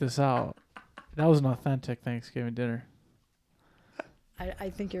want to point this out. That was an authentic Thanksgiving dinner. I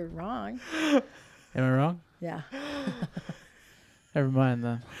think you're wrong. Am I wrong? Yeah. Never mind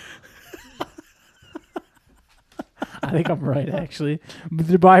then. I think I'm right, actually.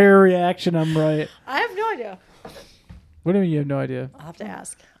 By your reaction, I'm right. I have no idea. What do you mean you have no idea? I'll have to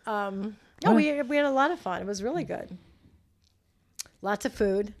ask. What? We had a lot of fun. It was really good. Lots of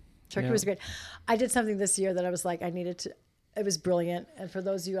food. Turkey Yeah. was great. I did something this year that I was like, I needed to. It was brilliant. And for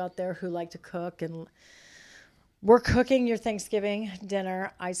those of you out there who like to cook and we're cooking your Thanksgiving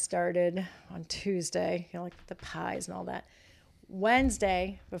dinner, I started on Tuesday, like the pies and all that.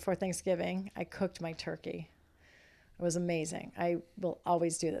 Wednesday, before Thanksgiving, I cooked my turkey. It was amazing. I will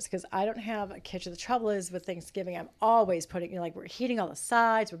always do this because I don't have a kitchen. The trouble is with Thanksgiving, I'm always putting, like we're heating all the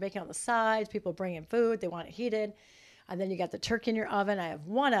sides, we're baking all the sides, people bring in food, they want it heated. And then you got the turkey in your oven. I have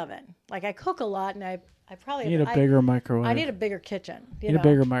one oven. Like I cook a lot and I probably You need a bigger microwave. I need a bigger kitchen. You need know? a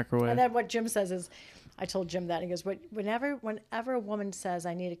bigger microwave. And then what Jim says is, I told Jim that. He goes, whenever a woman says,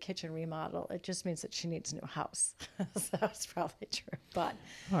 I need a kitchen remodel, it just means that she needs a new house. So that's probably true. All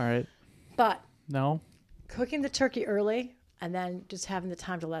right. But No? cooking the turkey early and then just having the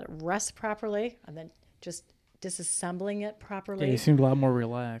time to let it rest properly and then just disassembling it Yeah, properly, you seemed a lot more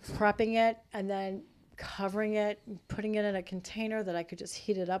relaxed. prepping it, and then covering it, putting it in a container that I could just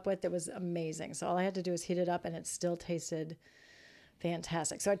heat it up with. It was amazing. So all I had to do was heat it up and it still tasted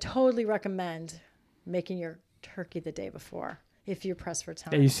fantastic. So I totally recommend making your turkey the day before if you're pressed for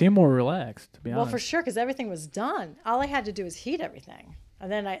time. Yeah, you seem more relaxed, to be Well, honest. for sure, because everything was done. All I had to do was heat everything.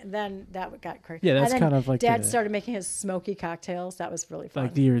 And then that got crazy. Yeah, that's and then kind of like Dad the- started making his smoky cocktails. That was really fun.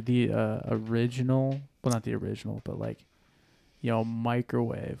 Like the original, well, not the original, but like,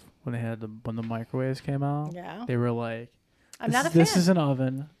 microwave. When the microwaves came out, Yeah. they were like, I'm not a This fan. is an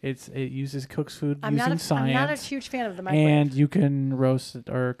oven. It uses cooks food I'm using not science. I'm not a huge fan of the microwave. and you can roast it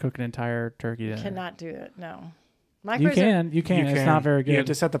or cook an entire turkey dinner. Cannot do it. No. You Microwaves can. You can. It's not very good. You have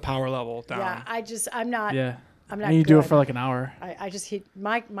to set the power level down. Yeah, I'm not. Yeah. I'm not. And you do it good. for like an hour. I just heat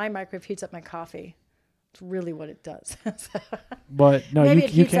my microwave heats up my coffee. It's really what it does. So, But no, maybe you it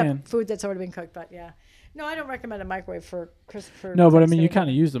heats can. up food that's already been cooked. But yeah, no, I don't recommend a microwave for No, but I mean, you Thanksgiving. kind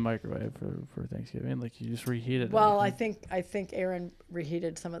of use the microwave for Thanksgiving. Like you just reheat it. Well, I I think Erin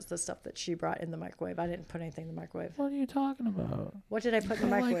reheated some of the stuff that she brought in the microwave. I didn't put anything in the microwave. What are you talking about? What did I put in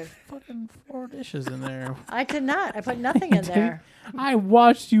the Like microwave? fucking 4 dishes in there. I did not. I put nothing in there. I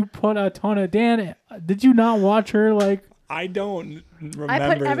watched you put a ton of Dan. Did you not watch her like? I don't remember.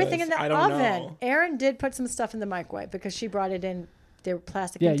 I put everything this. in the I don't oven. know. Erin did put some stuff in the microwave because she brought it in. They were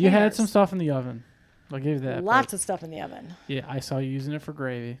plastic. Yeah, you had containers. some stuff in the oven. I'll give you that. Lots of stuff in the oven. Yeah, I saw you using it for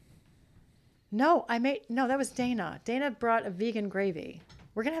gravy. No, that was Dana. Dana brought a vegan gravy.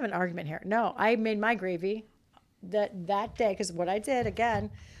 We're gonna have an argument here. No, I made my gravy that day because what I did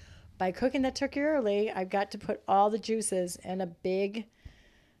again by cooking the turkey early, I got to put all the juices in a big,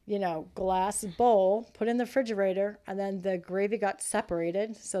 glass bowl, put in the refrigerator, and then the gravy got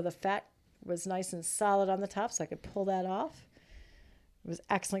separated, so the fat was nice and solid on the top, so I could pull that off. It was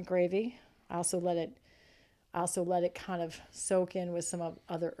excellent gravy. I also let it I also let it kind of soak in with some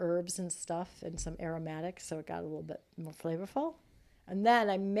other herbs and stuff and some aromatics, so it got a little bit more flavorful. And then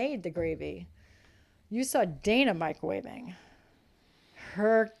I made the gravy. You saw Dana microwaving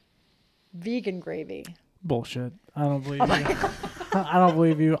her vegan gravy. Bullshit. I don't believe you. I don't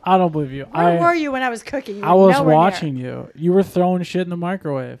believe you. I don't believe you. Where were you when I was cooking? You I were was nowhere watching near. you. You were throwing shit in the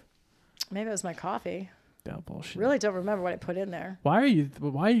microwave. Maybe it was my coffee. Yeah, bullshit. Really don't remember what I put in there. Why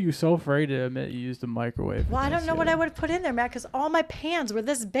are you so afraid to admit you used a microwave? Well, I don't know what I would have put in there, Matt, because all my pans were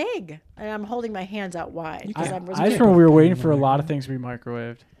this big, and I'm holding my hands out wide. I I just remember we were waiting for a lot of things to be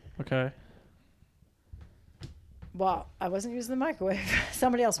microwaved. Okay. Well, I wasn't using the microwave.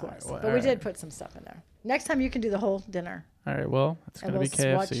 Somebody else was, well, but we did put some stuff in there. Next time you can do the whole dinner. All right. Well, it's And gonna be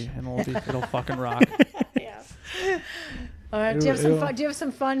we'll KFC, and it'll fucking rock. Yeah. All right. Do you have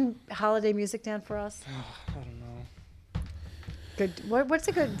some fun holiday music, Dan, for us? I don't know. Good. What's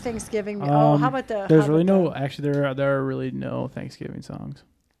a good Thanksgiving? How about the? There's really no. Actually, there are really no Thanksgiving songs.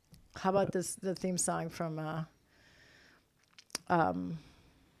 How about the theme song from?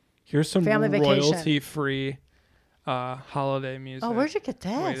 Here's some Family Vacation. royalty-free holiday music. Oh, where'd you get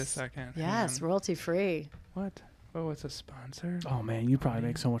this? Wait a second. Yes, royalty free. What? Oh, it's a sponsor. Oh man, you'd probably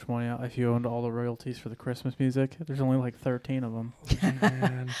make so much money if you owned all the royalties for the Christmas music. There's only like 13 of them.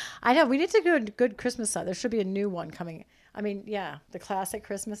 Man. I know. We need to do a good Christmas song. There should be a new one coming. I mean, yeah, the classic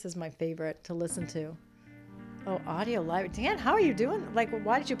Christmas is my favorite to listen to. Oh, audio live. Dan, how are you doing? Like,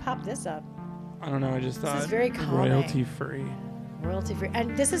 why did you pop this up? I don't know. I just thought is very calming. royalty-free. Royalty free.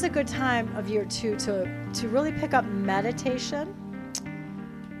 And this is a good time of year too to really pick up meditation,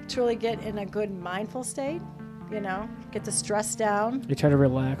 to really get in a good mindful state, get the stress down. You try to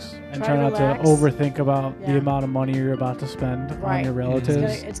relax and Try try to not relax. to overthink about Yeah. the amount of money you're about to spend on your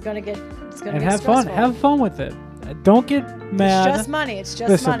relatives. It's gonna get And get have fun. stressful. Have fun with it. Don't get mad. It's just money. It's just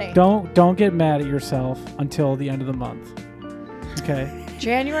Listen, money. don't get mad at yourself until the end of the month. Okay.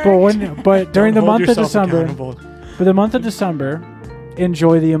 January. But during the Don't hold month of yourself December, accountable. for the month of December,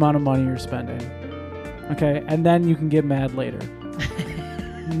 enjoy the amount of money you're spending. Okay, and then you can get mad later.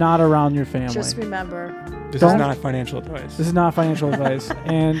 Not around your family. Just remember. This Don't- is not financial advice. This is not financial advice,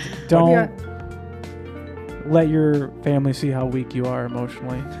 and don't let your family see how weak you are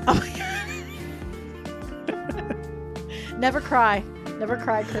emotionally. Never cry. Never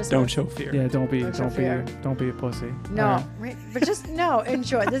cry Christmas. Don't show fear. Yeah, don't be Don't fear. a pussy. No, All but just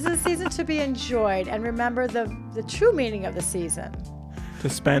enjoy. This is a season to be enjoyed, and remember the true meaning of the season. To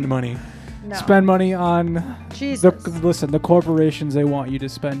spend money. No, Spend money on Jesus. the corporations. They want you to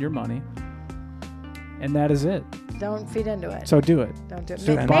spend your money, and that is it. Don't feed into it. So do it. Don't do it.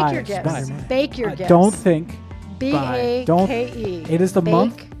 so Make buy your it. gifts. Buy it. Bake your gifts. Don't think. BAKE. It is the Bake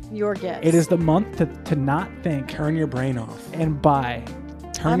month. your gifts. It is the month to not think Turn your brain off. and buy.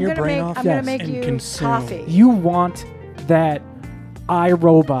 Turn I'm your gonna brain make, off. I'm gonna yes, make and you consume. coffee. You want that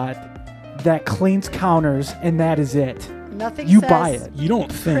iRobot that cleans counters, and that is it. Nothing You says buy it. You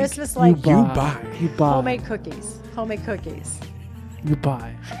don't think. Christmas like you You buy. buy. You buy. homemade cookies. Homemade cookies. You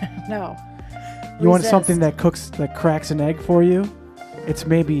buy. No. You want Resist. something that cracks an egg for you? It's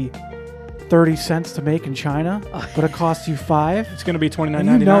maybe 30 cents to make in China, but it costs you $5. It's going to be And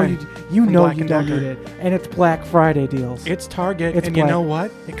you know $29.99. you from know Black you and don't Decker. need it, and it's Black Friday deals. It's Target, It's and you Black- know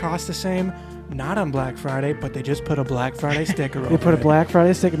what? It costs the same. Not on Black Friday, but they just put a Black Friday sticker They over put a it. Black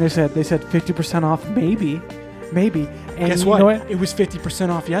Friday stick, and they said 50% off, maybe. And Guess you what? know what? It was 50%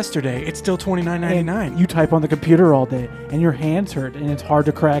 off yesterday. It's still And $29.99. you type on the computer all day, and your hands hurt, and it's hard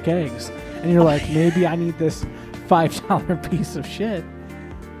to crack eggs. And you're like, maybe I need this $5 piece of shit.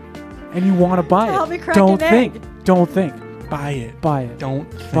 And you want to buy it. Help me crack Don't an think. egg. Don't think. Buy it. Buy it.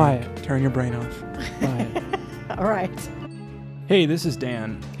 Don't think. Buy it. Turn your brain off. Buy it. All right. Hey, this is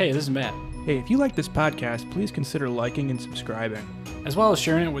Dan. Hey, this is Matt. Hey, if you like this podcast, please consider liking and subscribing. As well as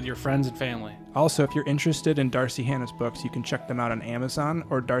sharing it with your friends and family. Also, if you're interested in Darci Hannah's books, you can check them out on Amazon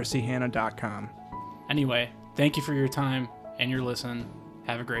or darcyhannah.com. Anyway, thank you for your time and your listen.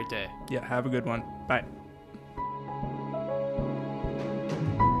 Have a great day. Yeah, have a good one. Bye.